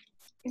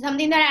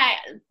something that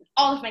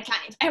all of my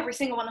clients, every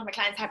single one of my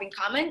clients have in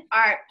common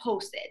are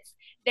Post-its.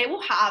 They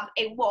will have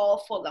a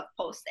wall full of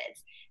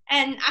Post-its.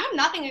 And I have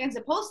nothing against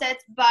the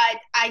Post-its, but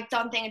I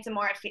don't think it's a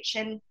more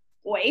efficient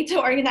way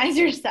to organize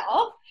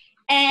yourself.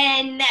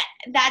 And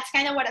that's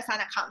kind of what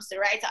Asana comes to,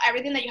 right? So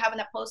everything that you have on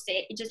a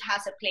Post-it, it just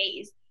has a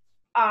place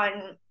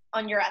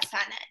on your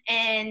Asana.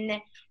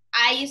 And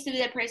I used to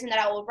be the person that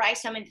I will write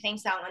so many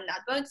things down on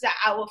notebooks that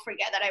I will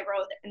forget that I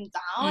wrote them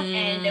down,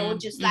 and they will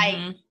just like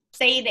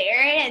stay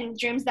there, and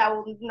dreams that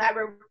will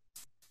never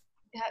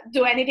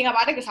do anything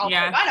about it because I'll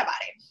forgot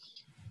about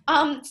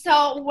it.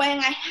 So when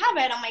I have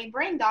it on my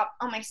brain dump,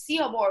 on my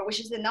CEO board, which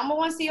is the number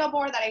one CEO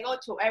board that I go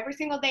to every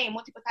single day,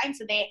 multiple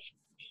times a day,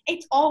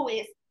 it's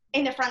always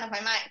in the front of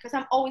my mind because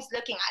I'm always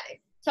looking at it.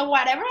 So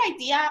whatever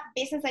idea,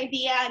 business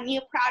idea,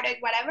 new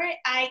product, whatever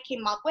I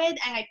came up with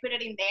and I put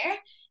it in there,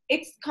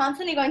 it's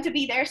constantly going to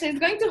be there. So it's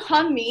going to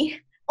haunt me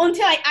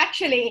until I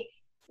actually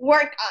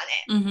work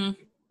on it.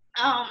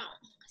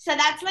 So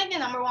that's like the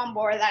number one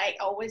board that I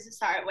always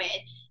start with.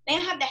 Then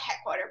I have the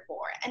headquarter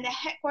board. And the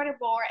headquarter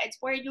board, it's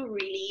where you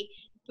really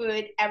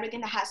put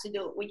everything that has to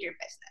do with your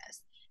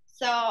business.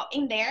 So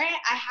in there,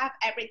 I have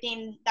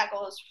everything that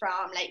goes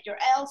from like your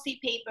LLC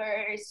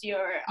papers,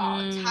 your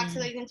tax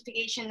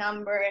identification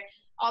number,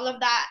 all of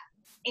that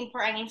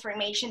important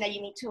information that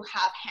you need to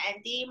have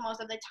handy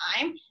most of the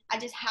time. I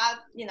just have,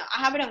 I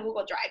have it on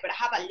Google Drive, but I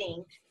have a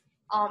link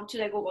to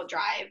the Google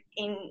Drive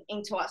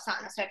into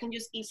Asana, so I can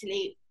just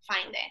easily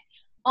find it.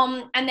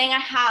 And then I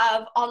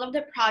have all of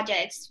the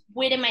projects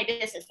within my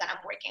business that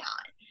I'm working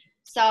on.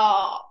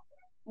 So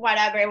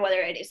whether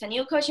it is a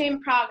new coaching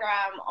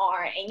program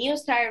or a new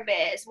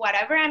service,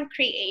 whatever I'm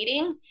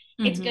creating,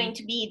 it's going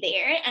to be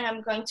there, and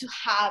I'm going to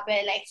have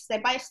it like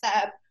step by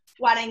step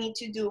what I need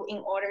to do in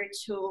order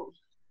to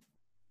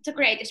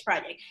create this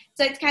project.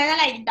 So it's kind of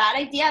like that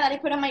idea that I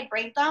put on my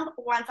brain dump.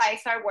 Once I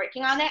start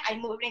working on it, I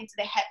move it into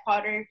the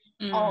headquarter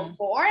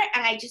board,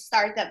 and I just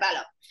start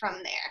develop from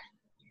there.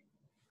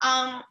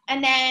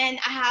 And then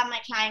I have my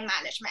client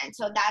management.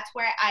 So that's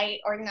where I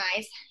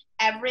organize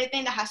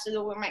everything that has to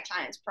do with my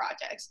clients'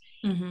 projects.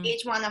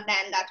 Each one of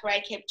them, that's where I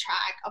keep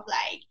track of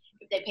like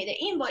if they pay the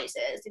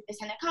invoices, if they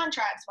send the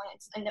contracts, when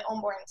it's in the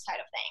onboarding side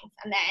of things.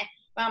 And then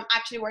when I'm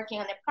actually working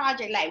on the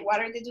project, like what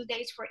are the due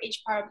dates for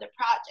each part of the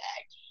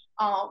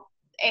project?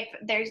 If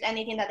there's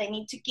anything that they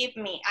need to give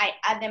me, I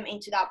add them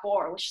into that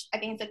board, which I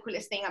think is the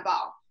coolest thing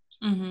about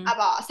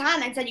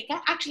Asana, is that you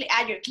can actually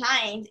add your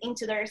clients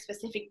into their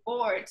specific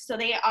boards, so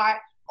they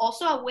are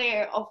also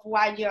aware of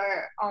what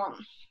your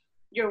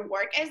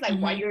work is, like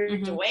what you're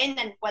doing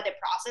and where the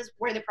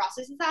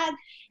process is at.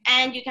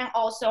 And you can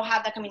also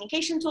have the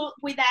communication tool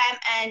with them,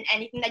 and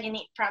anything that you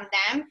need from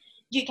them,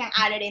 you can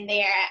add it in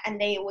there, and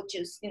they will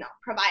just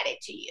provide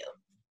it to you.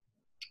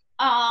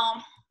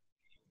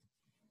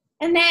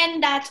 And then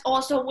that's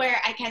also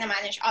where I kind of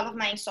manage all of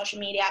my social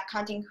media,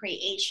 content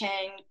creation,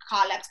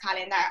 collabs,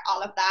 calendar,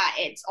 all of that.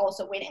 It's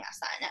also within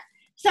Asana.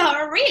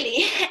 So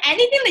really,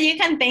 anything that you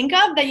can think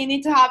of that you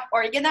need to have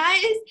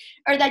organized,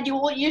 or that you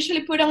will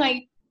usually put on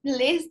a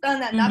list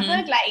on a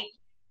notebook, like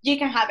you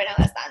can have it on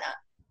Asana.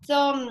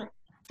 So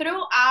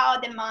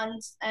throughout the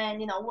months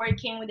and,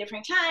 working with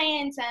different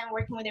clients and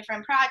working with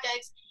different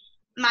projects,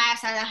 my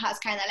Asana has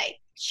kind of like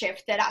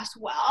shifted as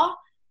well.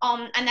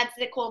 And that's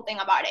the cool thing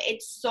about it.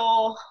 It's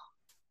so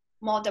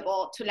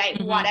moldable to like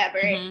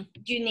whatever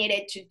you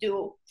needed to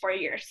do for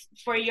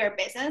your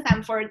business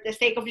and for the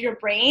sake of your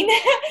brain.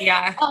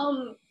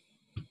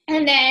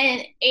 And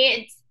then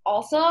it's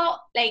also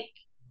like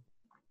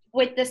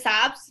with the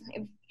SAPs,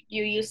 if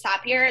you use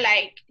Zapier,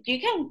 like you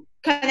can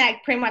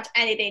connect pretty much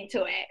anything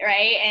to it,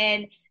 right?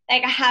 And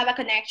like I have a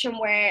connection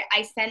where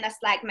I send a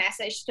Slack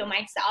message to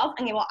myself,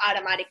 and it will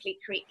automatically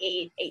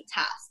create a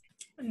task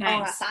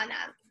on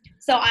Asana.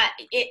 So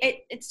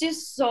it's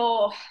just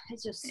so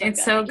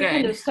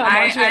good.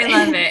 I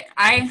love it.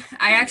 I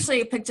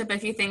actually picked up a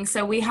few things.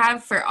 So we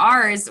have for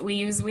ours, we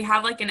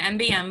have like an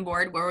MBM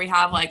board where we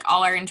have like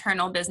all our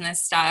internal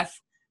business stuff.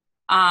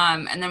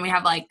 And then we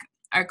have like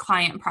our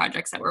client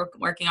projects that we're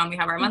working on. We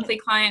have our monthly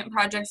client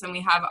projects, and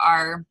we have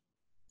our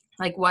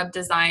like web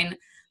design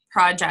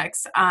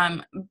projects.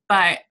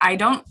 But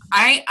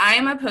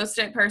I'm a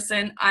Post-it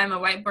person. I'm a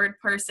whiteboard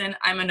person.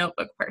 I'm a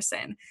notebook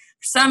person.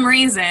 For some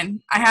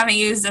reason, I haven't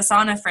used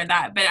Asana for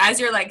that. But as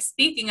you're like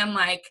speaking, I'm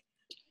like,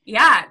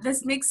 yeah,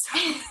 this makes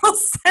total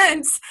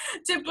sense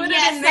to put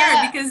it in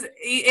there, because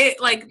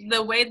it like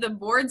the way the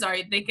boards are,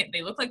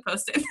 they look like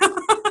Post-it.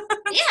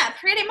 Yeah,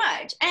 pretty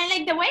much. And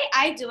like the way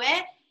I do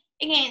it,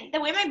 again, the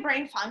way my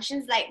brain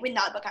functions, like with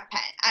notebook and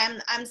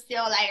pen, I'm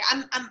still like,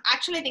 I'm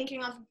actually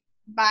thinking of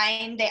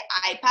buying the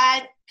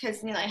iPad,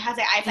 because it has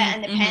the iPad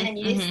and the pen, and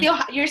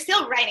you're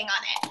still writing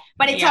on it,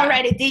 but it's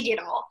already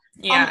digital.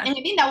 And I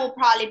think that will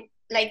probably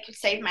like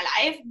save my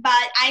life.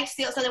 But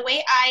so the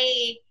way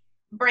I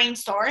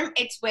brainstorm,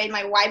 it's with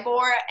my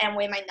whiteboard and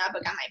with my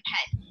notebook and my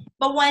pen.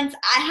 But once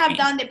I have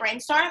done the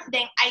brainstorm,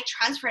 then I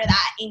transfer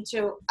that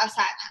into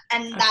Asana,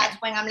 and that's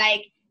when I'm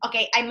like,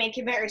 okay, I make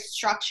it very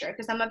structured,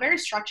 because I'm a very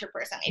structured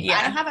person. If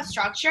I don't have a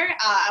structure,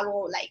 I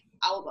will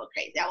go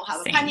crazy. I will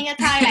have a panic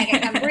attack, like I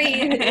can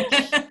breathe.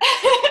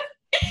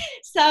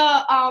 So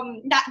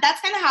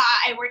that's kind of how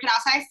I work it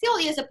out. So I still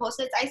use the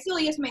Post-its. I still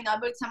use my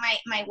notebooks and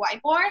my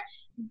whiteboard.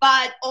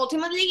 But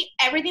ultimately,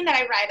 everything that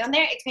I write on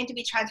there, it's going to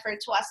be transferred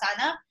to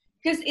Asana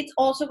because it's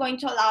also going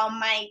to allow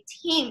my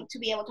team to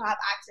be able to have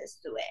access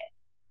to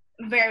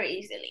it very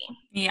easily.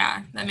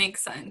 Yeah, that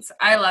makes sense.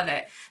 I love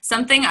it.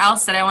 Something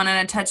else that I wanted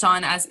to touch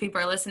on as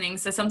people are listening.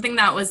 So something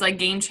that was like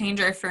game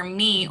changer for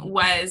me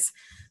was,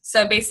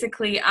 so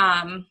basically,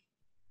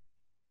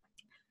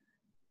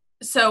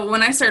 so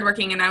when I started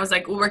working and I was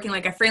like working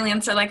like a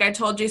freelancer, like I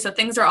told you, so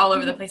things are all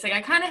over the place. Like I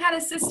kind of had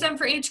a system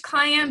for each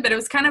client, but it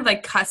was kind of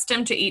like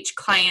custom to each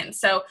client.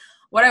 So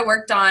what I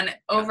worked on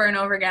over and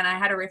over again, I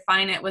had to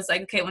refine it, was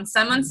like, okay, when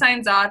someone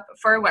signs up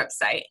for a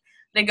website,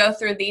 they go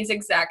through these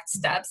exact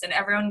steps and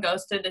everyone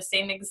goes through the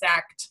same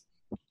exact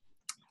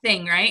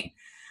thing, right?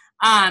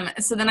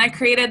 So then I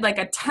created like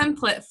a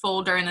template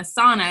folder in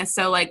Asana.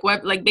 So like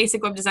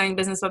basic web design,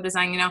 business web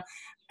design,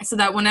 so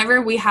that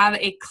whenever we have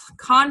a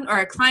client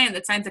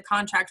that signs a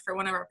contract for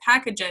one of our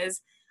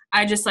packages,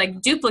 I just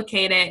like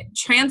duplicate it,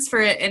 transfer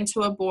it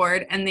into a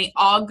board, and they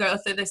all go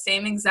through the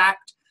same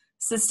exact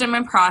system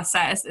and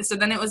process. So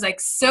then it was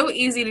like so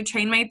easy to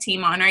train my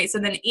team on, right? So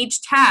then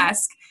each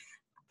task,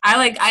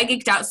 I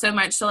geeked out so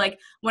much. So like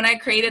when I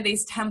created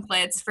these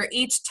templates for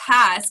each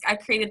task, I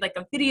created like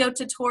a video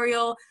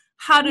tutorial,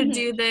 how to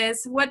do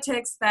this, what to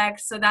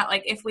expect, so that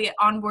like if we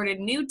onboarded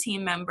new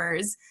team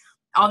members,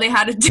 all they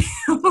had to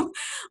do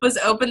was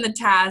open the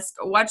task,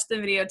 watch the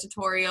video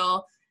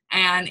tutorial,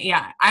 and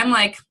yeah, I'm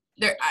like,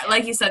 there,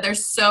 like you said,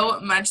 there's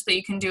so much that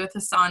you can do with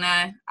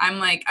Asana.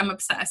 I'm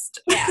obsessed.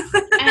 Yeah,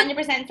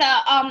 100%.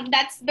 So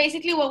that's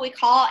basically what we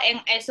call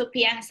an SOP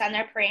and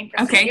standard operating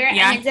procedure. Okay,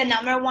 yeah. And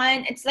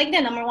it's like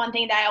the number one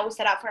thing that I always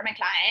set up for my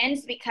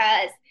clients,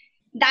 because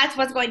that's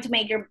what's going to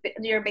make your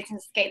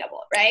business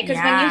scalable, right?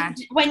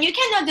 Because when you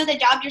cannot do the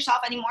job yourself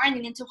anymore and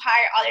you need to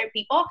hire other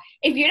people,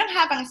 if you don't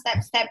have a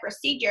step-step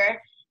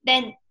procedure,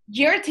 then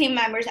your team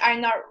members are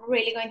not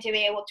really going to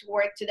be able to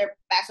work to their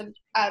best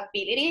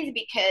abilities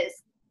because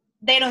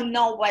they don't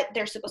know what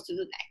they're supposed to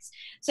do next.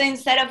 So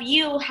instead of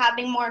you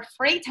having more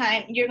free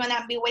time, you're going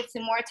to be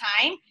wasting more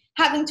time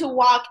having to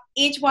walk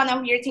each one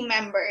of your team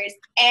members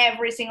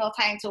every single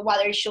time to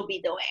what they should be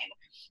doing,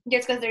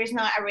 just because there's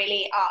not a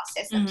really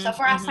system. So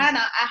for Asana,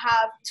 I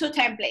have 2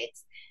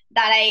 templates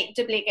that I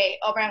duplicate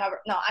over and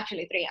over. No,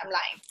 actually 3, I'm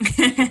lying.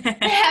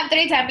 I have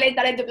 3 templates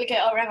that I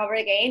duplicate over and over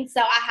again. So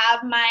I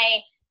have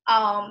my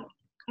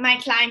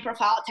client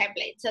profile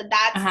template. So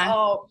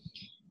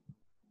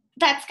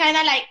that's kind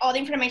of like all the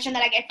information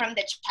that I get from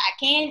the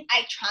check-in.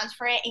 I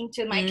transfer it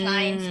into my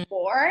client's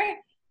board.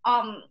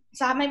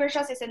 So I have my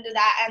virtual assistant do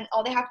that, and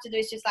all they have to do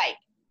is just like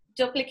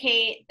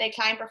duplicate the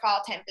client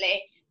profile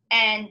template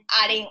and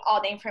adding all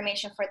the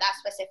information for that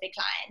specific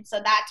client.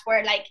 So that's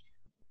where like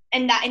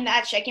in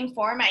that check-in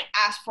form, I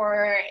ask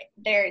for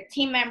their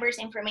team members'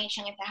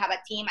 information. If they have a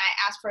team,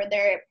 I ask for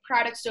their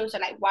products too. So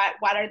like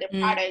what are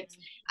their products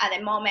at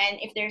the moment,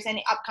 if there's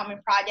any upcoming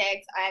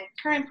projects and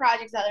current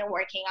projects that they're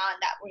working on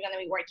that we're going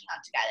to be working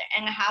on together.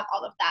 And I have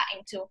all of that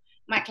into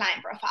my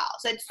client profile.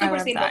 So it's super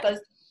simple because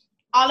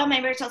all of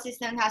my virtual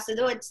assistant has to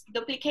do is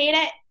duplicate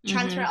it,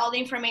 transfer all the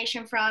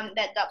information from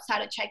the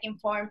Dubsado check-in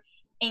form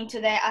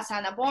into the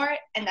Asana board,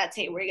 and that's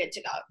it. We're good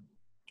to go.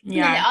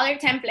 Yeah. And then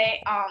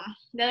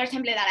the other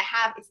template that I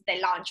have is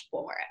the launch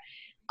board.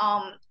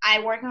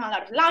 I work on a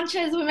lot of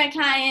launches with my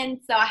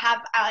clients, so I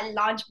have a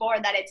launch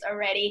board that it's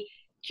already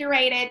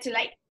curated to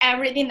like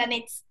everything that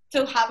needs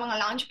to have on a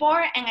launch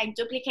board, and I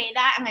duplicate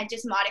that and I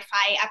just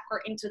modify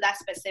according to that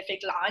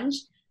specific launch.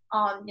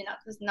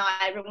 Because not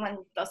everyone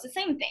does the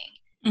same thing.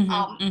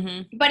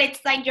 But it's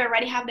like you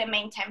already have the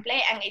main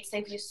template and it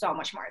saves you so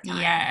much more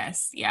time.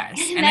 Yes.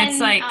 And then, it's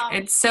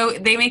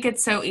like they make it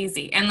so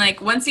easy. And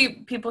like once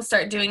people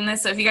start doing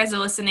this, so if you guys are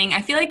listening,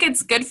 I feel like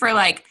it's good for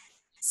like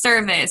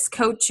service,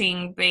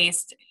 coaching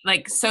based,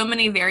 like so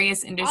many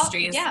various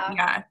industries.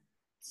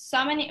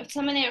 So many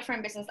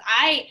different businesses.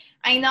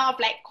 I know of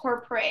like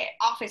corporate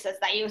offices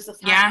that use the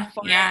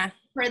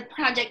for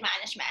project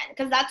management,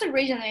 because that's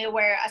originally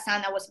where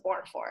Asana was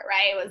born for,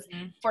 right? It was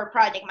for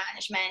project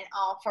management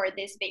for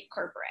these big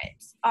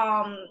corporates.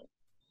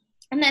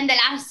 And then the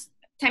last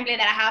template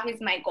that I have is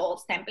my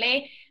goals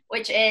template,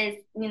 which is,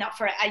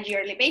 for a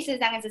yearly basis,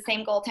 and it's the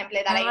same goal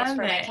template that I use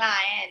for my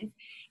clients.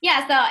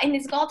 Yeah, so in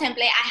this goal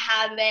template, I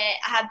have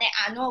the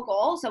annual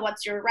goal. So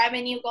what's your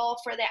revenue goal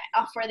for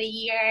the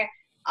year?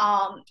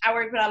 I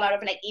work with a lot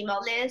of like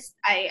email lists.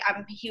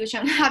 I'm huge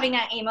on having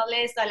an email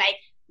list. So like,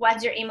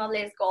 what's your email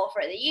list goal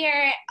for the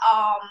year?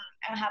 I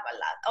have a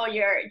lot, or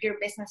your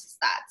business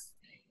stats.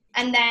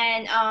 And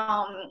then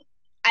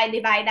I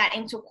divide that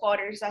into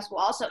quarters as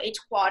well. So each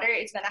quarter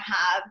is going to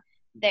have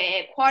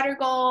the quarter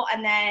goal,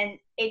 and then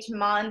each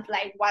month,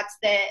 like what's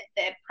the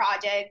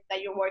project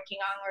that you're working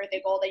on or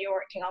the goal that you're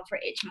working on for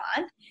each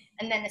month.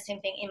 And then the same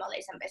thing, email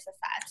list and business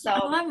stats. So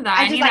I love that.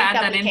 I need to add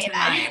that into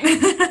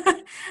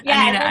mine.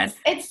 Yeah,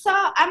 it's so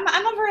I'm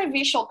a very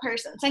visual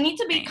person, so I need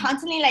to be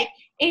constantly like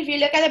if you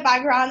look at the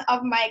background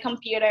of my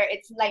computer,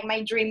 it's like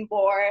my dream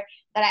board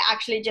that I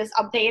actually just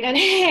updated.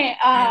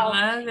 I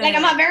love it. Like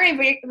I'm a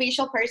very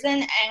visual person,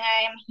 and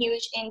I am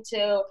huge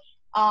into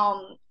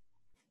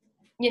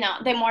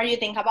the more you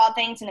think about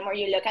things and the more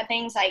you look at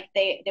things, like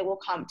they will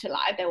come to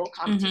life, they will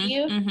come to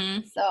you.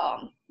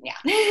 So yeah.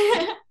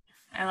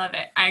 I love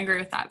it. I agree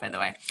with that, by the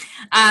way.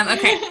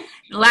 Okay.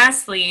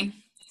 Lastly,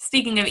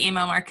 speaking of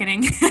email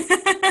marketing,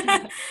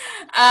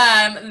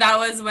 that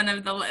was one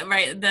of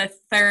the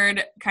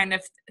third kind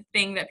of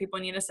thing that people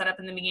need to set up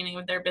in the beginning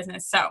of their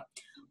business. So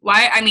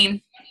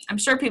I'm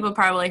sure people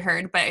probably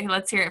heard, but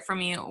let's hear it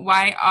from you.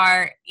 Why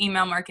are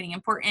email marketing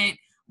important?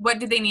 What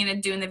do they need to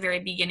do in the very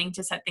beginning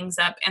to set things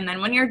up? And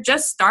then when you're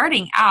just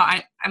starting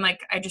out,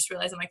 I just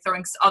realized I'm like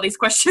throwing all these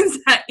questions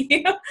at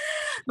you.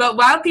 But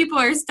while people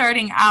are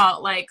starting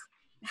out, like,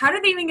 how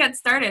do they even get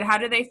started? How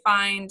do they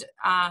find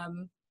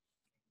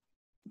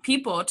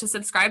people to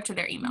subscribe to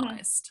their email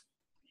list?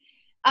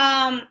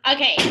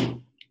 Okay,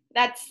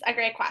 that's a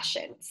great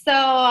question.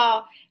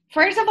 So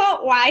first of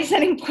all, why is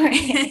it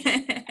important?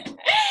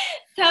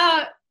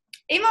 So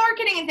email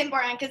marketing is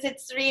important because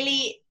it's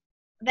really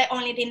the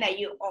only thing that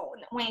you own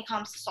when it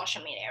comes to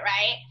social media,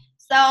 right?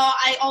 So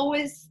I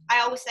always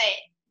say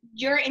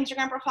your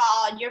Instagram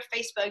profile, your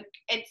Facebook,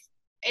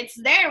 it's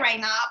there right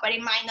now, but it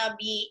might not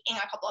be in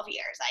a couple of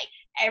years. Like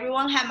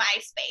everyone had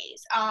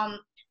MySpace.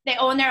 The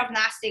owner of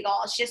Nasty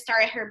Dolls just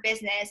started her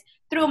business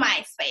through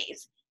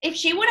MySpace. If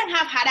she wouldn't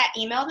have had that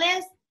email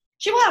list,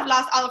 she would have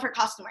lost all of her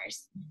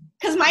customers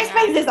because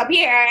MySpace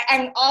disappeared,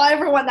 and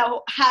everyone that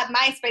had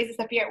MySpace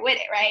disappeared with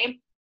it, right?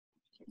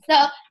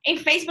 So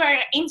if Facebook or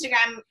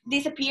Instagram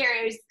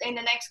disappears in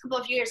the next couple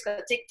of years,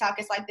 because TikTok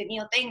is like the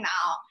new thing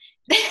now,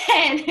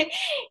 then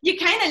you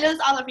kind of lose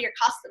all of your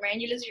customer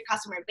and you lose your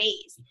customer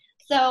base.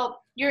 So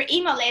your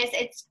email list,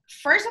 it's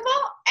first of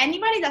all,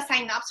 anybody that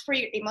signs up for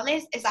your email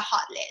list is a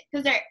hot lead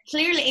because they're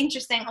clearly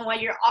interested in what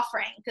you're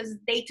offering because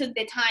they took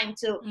the time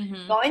to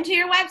go into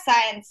your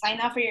website and sign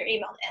up for your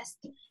email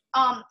list.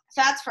 So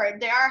that's first.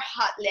 There are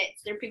hot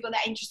leads. There are people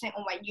that are interested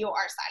in what you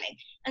are selling.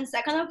 And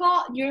second of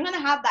all, you're going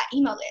to have that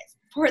email list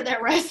for the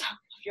rest of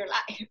your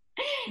life.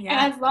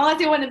 Yeah. And as long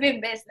as you want to be in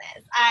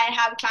business. I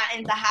have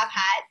clients that have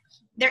had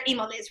their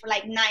email list for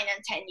like 9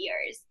 and 10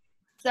 years.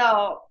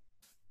 So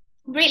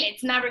really,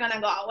 it's never going to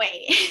go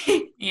away.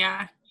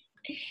 Yeah.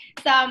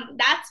 So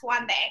that's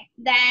one thing.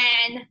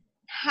 Then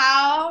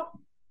how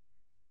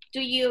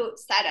do you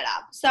set it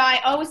up? So I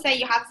always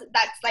say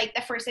that's like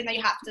the first thing that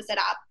you have to set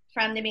up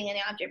from the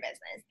beginning of your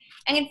business.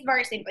 And it's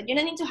very simple. You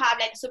don't need to have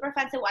like a super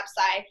fancy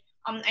website.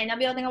 I know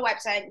building a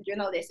website, you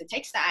know this, it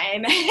takes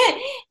time.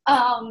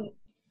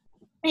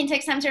 It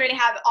takes time to really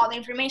have all the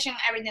information,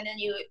 everything that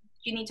you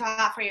need to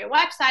have for your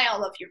website,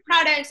 all of your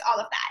products, all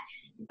of that.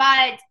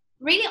 But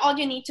really all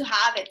you need to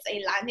have is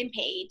a landing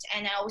page.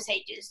 And I always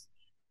say just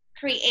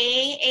create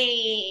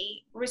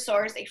a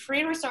resource, a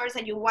free resource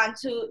that you want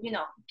to,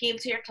 give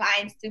to your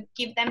clients to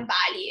give them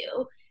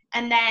value.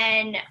 And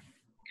then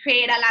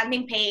create a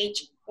landing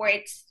page where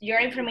it's your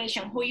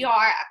information, who you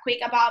are, a quick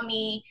about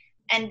me,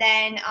 and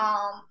then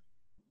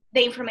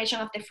the information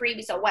of the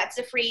freebie. So what's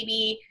the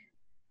freebie?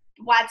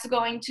 What's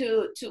going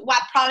to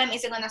what problem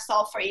is it going to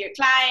solve for your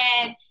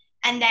client?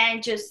 And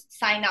then just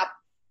sign up,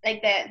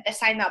 like the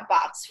sign up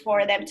box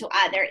for them to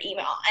add their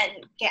email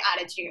and get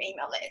added to your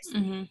email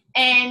list.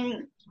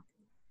 And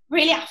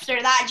really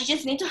after that, you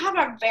just need to have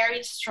a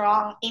very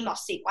strong email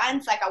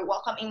sequence, like a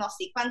welcome email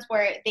sequence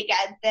where they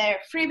get their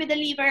freebie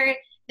delivered,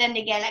 then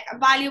they get like a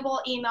valuable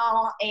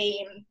email,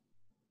 a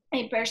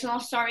personal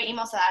story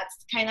email. So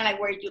that's kind of like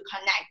where you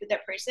connect with the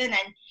person.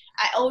 And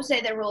I always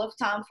say the rule of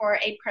thumb for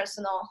a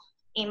personal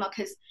email,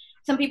 because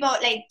some people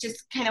like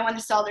just kind of want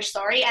to sell their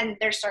story and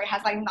their story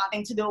has like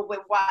nothing to do with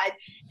what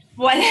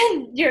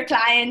your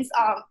client's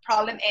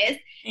problem is.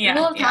 The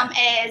rule of thumb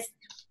is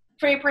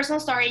for your personal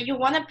story, you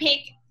want to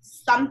pick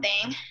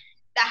something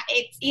that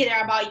it's either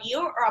about you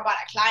or about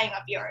a client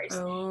of yours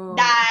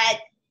that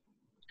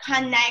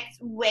connects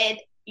with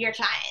your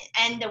client.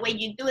 And the way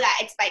you do that,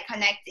 it's by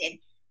connecting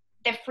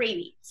the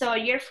freebie. So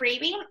your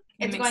freebie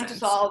is going to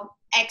solve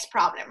X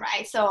problem,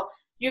 right? So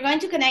you're going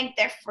to connect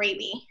their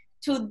freebie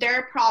to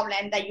their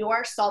problem that you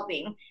are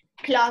solving,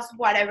 plus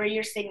whatever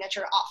your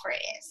signature offer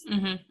is.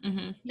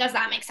 Does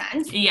that make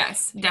sense?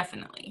 Yes,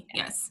 definitely.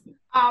 Yes.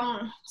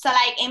 So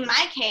like in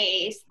my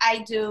case,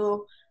 I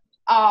do,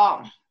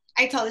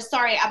 I tell the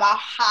story about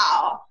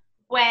how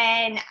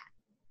when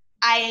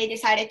I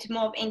decided to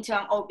move into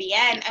an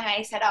OBM and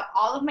I set up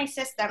all of my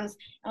systems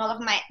and all of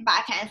my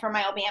backend for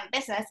my OBM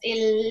business, it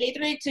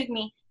literally took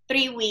me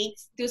 3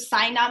 weeks to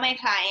sign up my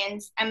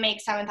clients and make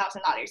 $7,000 in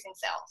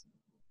sales.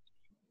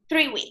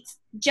 3 weeks,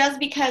 just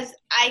because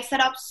I set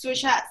up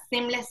such a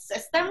seamless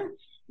system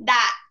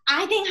that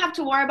I didn't have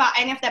to worry about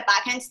any of the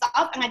backend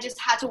stuff, and I just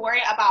had to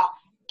worry about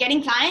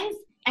getting clients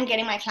and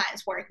getting my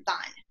clients' work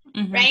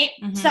done, right?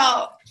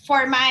 So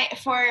for my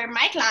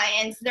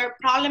clients, their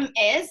problem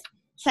is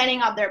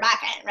setting up their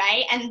backend,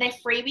 right? And the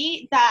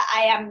freebie that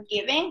I am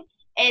giving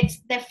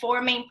it's the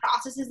 4 main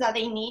processes that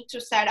they need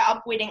to set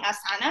up within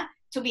Asana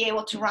to be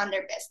able to run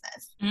their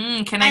business.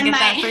 Can I get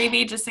that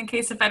freebie just in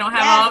case if I don't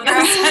have all of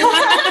this?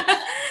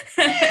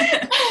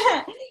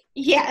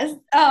 Yes.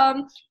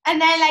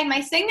 And then like my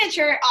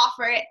signature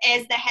offer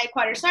is the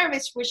headquarter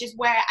service, which is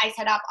where I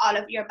set up all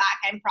of your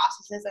back-end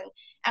processes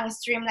and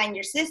streamline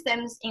your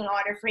systems in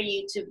order for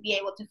you to be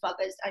able to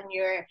focus on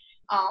your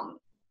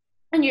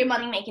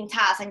money-making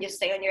tasks and just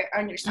stay on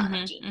your zone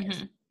of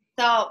genius.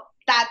 So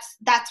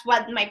that's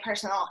what my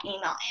personal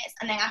email is.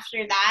 And then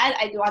after that,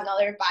 I do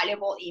another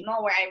valuable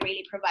email where I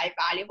really provide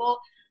valuable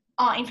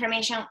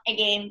information,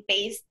 again,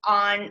 based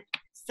on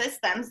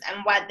systems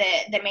and what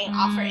the main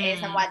offer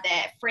is and what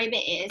the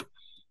freebie is.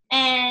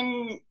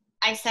 And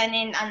I send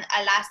in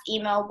a last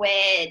email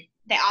with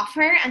the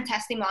offer and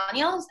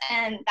testimonials,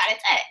 and that is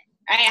it.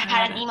 Right? I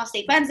had an email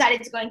statement that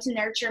it's going to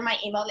nurture my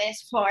email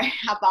list for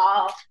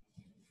about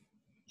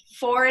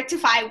 4 to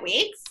 5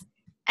 weeks.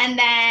 And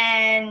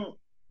then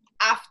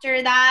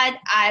after that,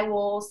 I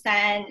will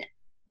send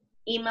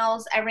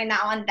emails every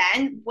now and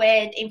then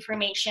with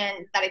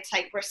information that it's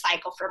like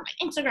recycled from my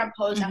Instagram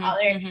posts and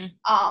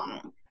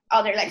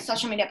other like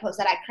social media posts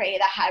that I create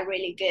that had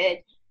really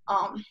good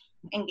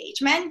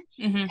engagement.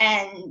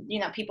 And, you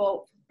know,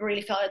 people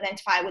really feel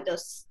identified with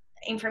those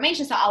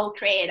information. So I will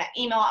create an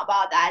email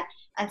about that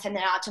and send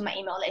it out to my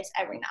email list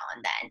every now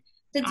and then.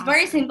 So it's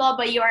very simple,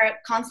 but you are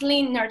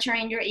constantly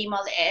nurturing your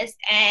email list.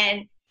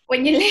 And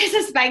when you least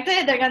suspect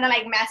it, they're going to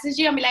like message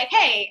you and be like,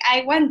 hey,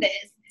 I want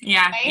this.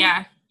 Yeah,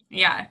 right?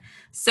 Yeah.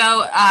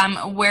 So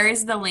where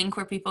is the link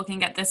where people can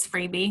get this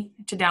freebie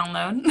to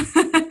download?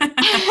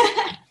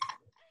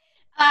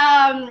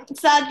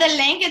 So the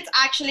link is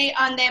actually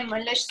on the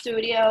Moonlight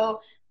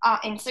Studio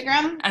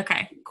Instagram.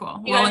 Okay,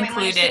 cool. We'll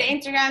include it.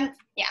 Instagram.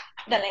 Yeah,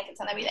 the link is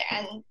gonna be there,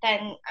 and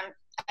then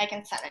I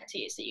can send it to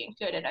you so you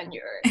include it on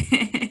your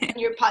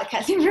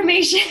podcast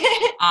information.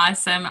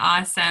 Awesome.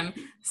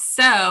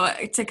 So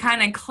to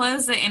kind of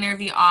close the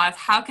interview off,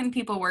 how can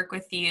people work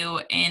with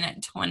you in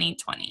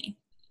 2020?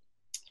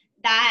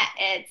 That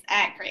is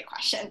a great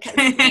question because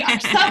we are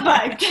so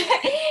booked.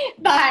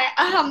 But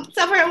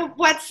so for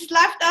what's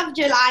left of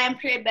July, I'm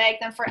pretty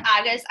booked, and for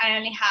August, I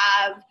only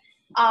have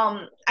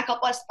a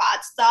couple of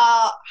spots. So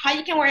how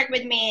you can work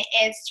with me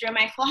is through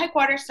my full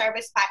headquarters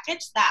service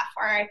package. That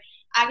for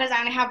August, I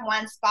only have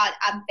 1 spot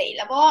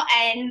available,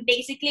 and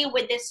basically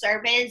with this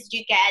service,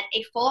 you get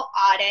a full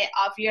audit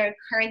of your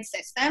current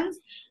systems,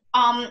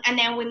 and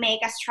then we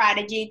make a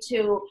strategy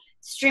to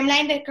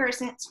streamline the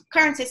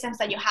current systems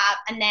that you have,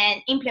 and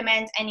then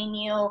implement any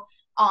new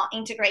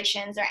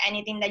integrations or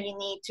anything that you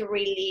need to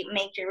really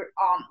make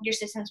your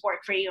systems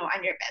work for you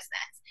and your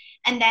business.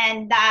 And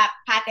then that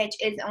package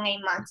is on a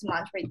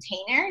month-to-month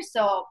retainer.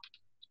 So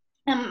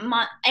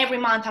every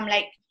month I'm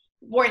like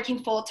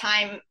working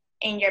full-time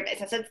in your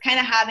business. So it's kind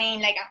of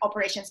having like an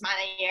operations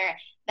manager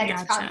that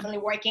is constantly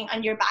working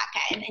on your back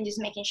end and just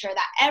making sure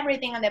that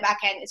everything on the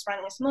back end is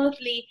running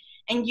smoothly,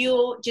 and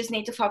you just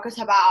need to focus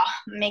about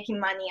making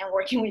money and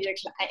working with your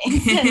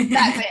clients. And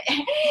that's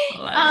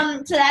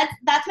it. So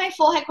that's my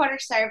full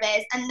headquarters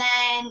service. And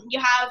then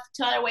you have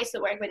 2 other ways to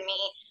work with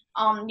me.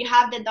 You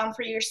have the done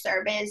for your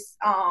service,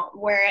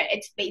 where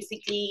it's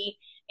basically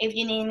if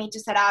you need me to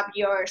set up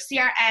your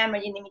CRM, or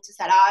you need me to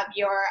set up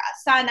your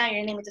Asana, or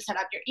you need me to set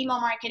up your email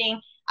marketing,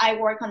 I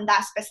work on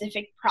that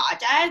specific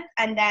project,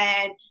 and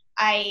then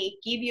I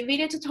give you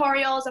video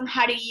tutorials on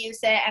how to use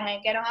it, and I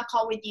get on a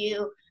call with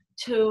you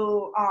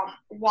to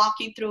walk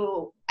you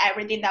through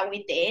everything that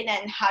we did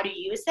and how to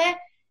use it.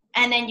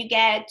 And then you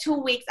get 2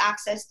 weeks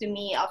access to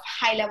me of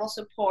high-level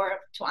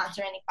support to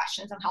answer any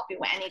questions and help you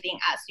with anything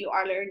as you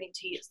are learning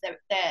to use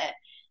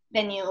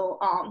the new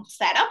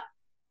setup.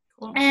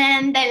 Cool.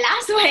 And the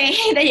last way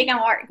that you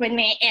can work with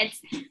me is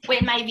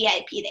with my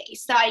VIP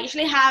days. So I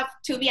usually have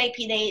 2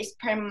 VIP days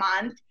per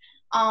month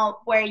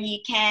where you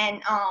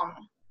can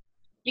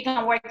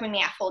work with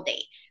me a full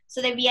day.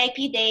 So the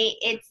VIP day,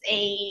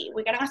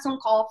 we get on a Zoom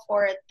call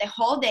for the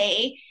whole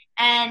day,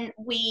 and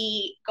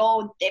we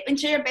go deep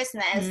into your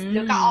business,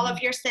 look at all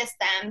of your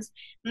systems,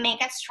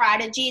 make a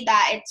strategy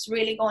that it's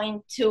really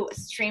going to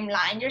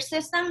streamline your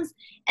systems,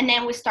 and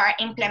then we start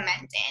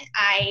implementing.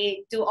 I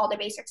do all the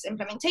basics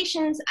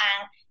implementations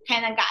and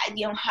kind of guide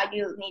you on how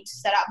you need to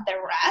set up the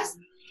rest.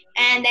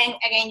 And then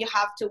again, you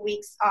have 2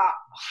 weeks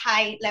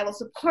high level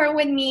support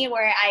with me,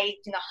 where I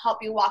help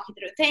you walk you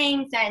through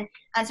things and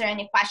answer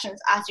any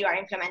questions as you are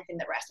implementing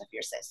the rest of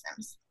your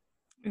systems.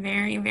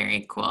 Very,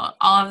 very cool.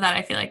 All of that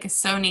I feel like is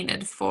so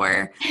needed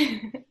for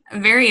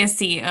various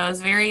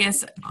CEOs,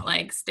 various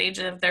like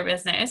stages of their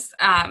business.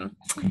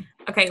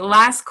 Okay,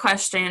 last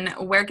question.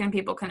 Where can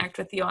people connect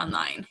with you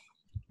online?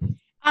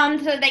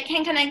 So they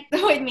can connect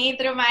with me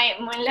through my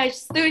Moonlight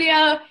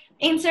Studio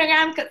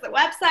Instagram, because the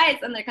website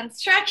is under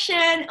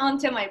construction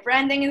until my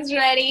branding is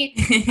ready.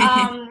 But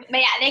yeah,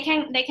 they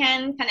can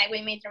connect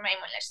with me through my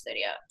Moonlight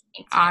Studio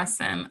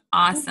Instagram.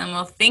 Awesome.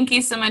 Well, thank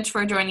you so much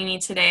for joining me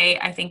today.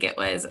 I think it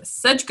was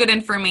such good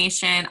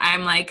information.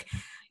 I'm like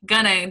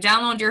gonna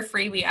download your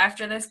freebie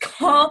after this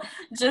call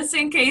just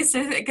in case,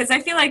 because I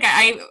feel like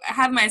I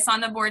have my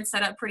Asana board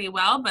set up pretty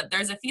well, but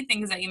there's a few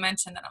things that you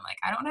mentioned that I'm like,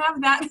 I don't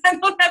have that. I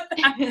don't have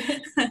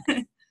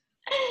that.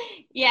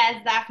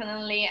 Yes,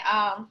 definitely.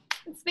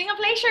 It's been a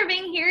pleasure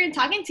being here and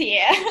talking to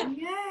you.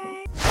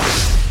 Yay.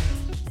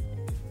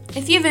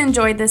 If you've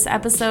enjoyed this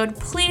episode,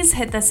 please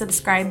hit the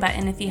subscribe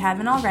button if you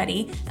haven't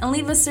already, and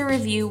leave us a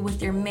review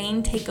with your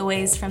main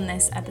takeaways from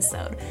this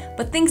episode.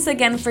 But thanks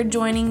again for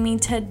joining me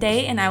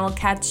today, and I will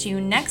catch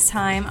you next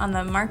time on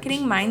the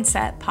Marketing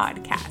Mindset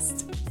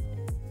Podcast.